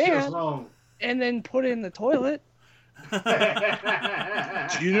 You That's can, just wrong. and then put it in the toilet.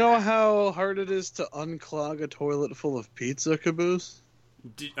 Do you know how hard it is to unclog a toilet full of pizza, Caboose?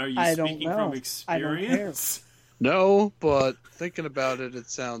 Are you I don't speaking know. from I don't care. experience? No, but thinking about it, it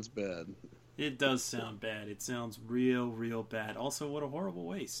sounds bad. It does sound bad. It sounds real bad. Also, what a horrible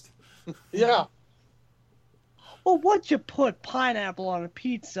waste. Yeah. Well, once you put pineapple on a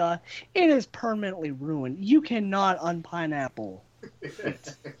pizza, it is permanently ruined. You cannot unpineapple.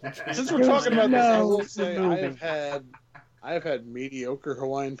 Since we're talking about this, I No will say moving. I have had mediocre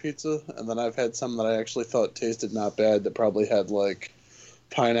Hawaiian pizza, and then I've had some that I actually thought tasted not bad that probably had like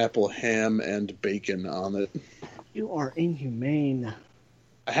pineapple, ham, and bacon on it. You are inhumane.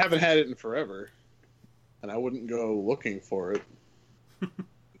 I haven't had it in forever, and I wouldn't go looking for it.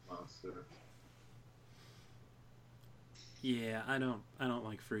 Monster. Yeah, I don't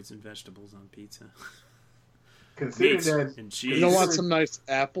like fruits and vegetables on pizza. Considering Meats that, and You cheese. don't want some nice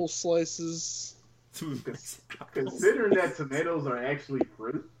apple slices? Considering that tomatoes are actually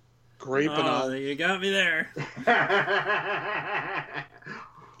fruit. Grape and all. You got me there.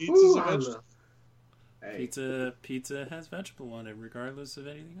 Pizza's a vegetable. Hey. Pizza has vegetable on it, regardless of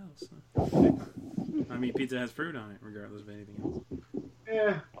anything else. I mean, pizza has fruit on it, regardless of anything else.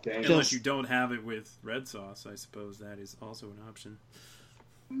 Yeah. Dang. Unless you don't have it with red sauce, I suppose that is also an option.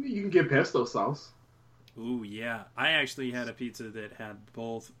 You can get pesto sauce. Ooh, yeah. I actually had a pizza that had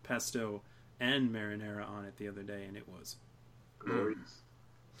both pesto and marinara on it the other day, and it was Glorious.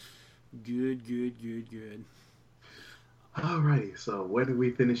 good. Alrighty, so when are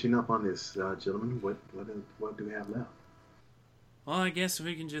we finishing up on this, gentlemen? What do we have left? Well, I guess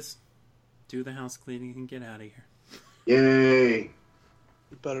we can just do the house cleaning and get out of here. Yay! You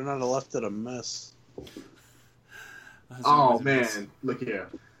better not have left it a mess. Oh man, look here.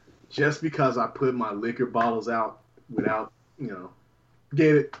 Just because I put my liquor bottles out without,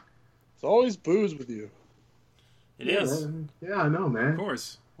 get it. It's always booze with you. It is. Man. Yeah, I know, man. Of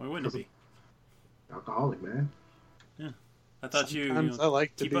course. Why wouldn't it be? Alcoholic, man. I thought Sometimes I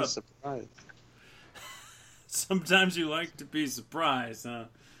like to keep be up. surprised. Sometimes you like to be surprised, huh?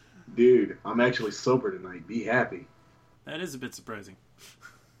 Dude, I'm actually sober tonight. Be happy. That is a bit surprising.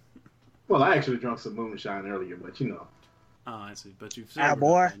 Well, I actually drank some moonshine earlier, but Oh, I see. But you've Ah, sobered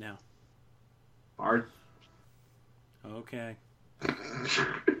boy. up right now. Hard. Okay.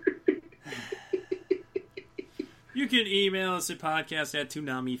 You can email us at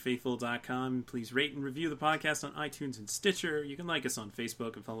podcast@toonamifaithful.com. Please rate and review the podcast on iTunes and Stitcher. You can like us on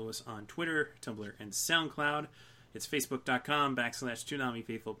Facebook and follow us on Twitter, Tumblr, and SoundCloud. It's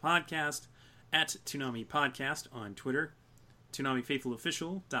facebook.com/ToonamiFaithfulPodcast, at Toonami Podcast on Twitter,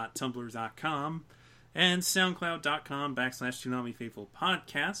 ToonamiFaithfulOfficial.tumblr.com, and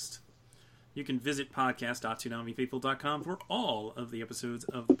SoundCloud.com/ToonamiFaithfulPodcast. You can visit podcast.toonamifaithful.com for all of the episodes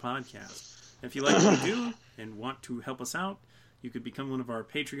of the podcast. If you like what we do and want to help us out, you could become one of our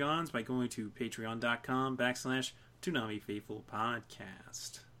Patreons by going to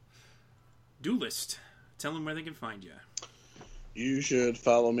patreon.com/ToonamiFaithfulPodcast. Duelist, tell them where they can find you. You should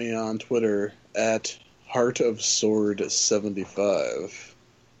follow me on Twitter at HeartOfSword75.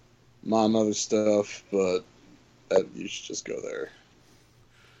 I'm on other stuff, but you should just go there.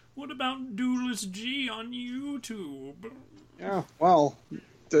 What about Duelist G on YouTube? Yeah, well,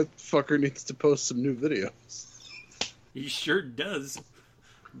 that fucker needs to post some new videos. He sure does.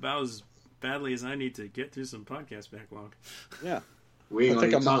 About as badly as I need to get through some podcast backlog. Yeah. We ain't I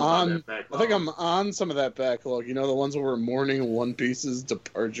think gonna talk about that I backlog. think I'm on some of that backlog. You know, the ones where we're mourning One Piece's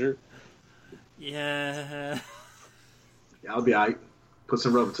departure? Yeah. Yeah, I'll be alright. Put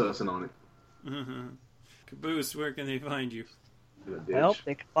some Robitussin on it. Caboose, where can they find you? In a ditch. Well,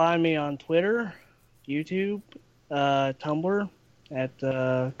 they can find me on Twitter, YouTube, Tumblr at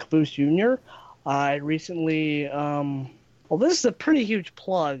Caboose Jr. I recently, well, this is a pretty huge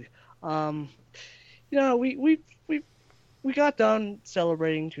plug. We got done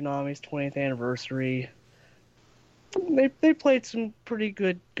celebrating Toonami's 20th anniversary. They played some pretty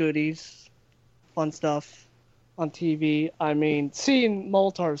good goodies, fun stuff on TV. I mean, seeing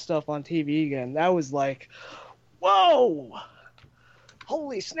Moltar's stuff on TV again, that was like, whoa!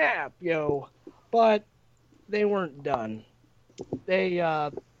 Holy snap, yo. But they weren't done. I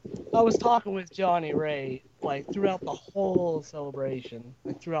was talking with Johnny Ray, like, throughout the whole celebration,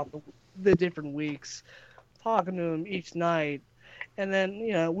 like, throughout the different weeks, talking to him each night. And then,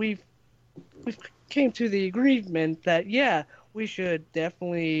 we've came to the agreement that, yeah, we should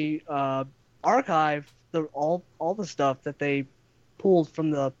definitely archive all the stuff that they pulled from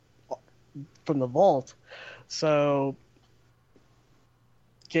the vault. So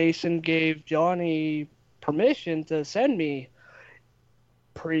Jason gave Johnny permission to send me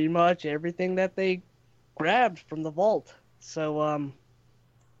pretty much everything that they grabbed from the vault. So,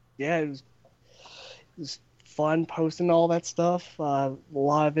 yeah, it was fun posting all that stuff. A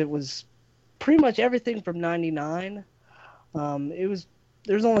lot of it was pretty much everything from 99. There's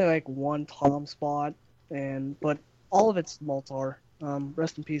only like one Tom spot, but all of it's Moltar.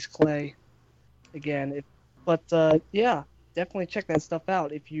 Rest in peace, Clay. Again, yeah, definitely check that stuff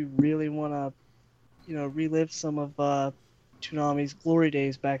out if you really want to, relive some of Toonami's glory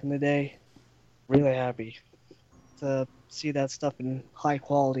days back in the day. Really happy to see that stuff in high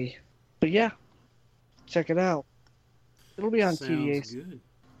quality. But yeah, check it out. It'll be on Sounds TDA. good.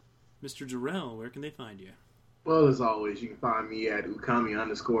 Mr. Jarrell, where can they find you? Well, as always, you can find me at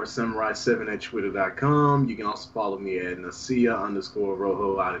Ukami_Samurai7 at Twitter.com. You can also follow me at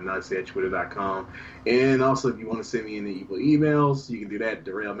Nasia_Rojo out at Nasia at Twitter.com. And also, if you want to send me any evil emails, you can do that at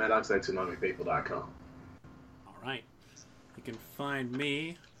DarrellMaddox at ToonamiFaithful.com. All right. You can find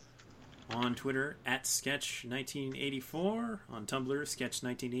me On Twitter, at Sketch1984. On Tumblr,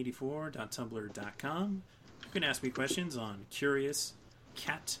 sketch1984.tumblr.com. You can ask me questions on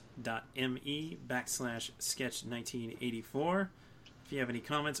curiouscat.me/sketch1984. If you have any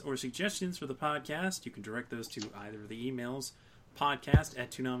comments or suggestions for the podcast, you can direct those to either of the emails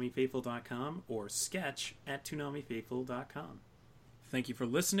podcast@toonamifaithful.com or sketch@toonamifaithful.com. Thank you for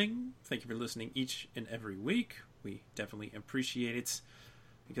listening. Thank you for listening each and every week. We definitely appreciate it,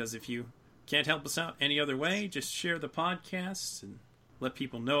 because if you can't help us out any other way, just share the podcast and let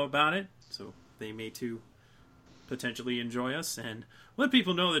people know about it so they may too potentially enjoy us, and let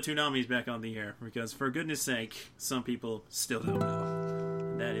people know that Toonami's back on the air, because for goodness sake, some people still don't know.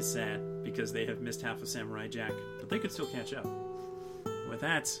 And that is sad, because they have missed half of Samurai Jack, but they could still catch up. With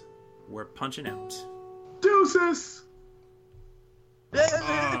that, we're punching out. Deuces!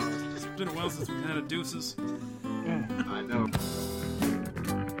 It's been a while since we've had a deuces.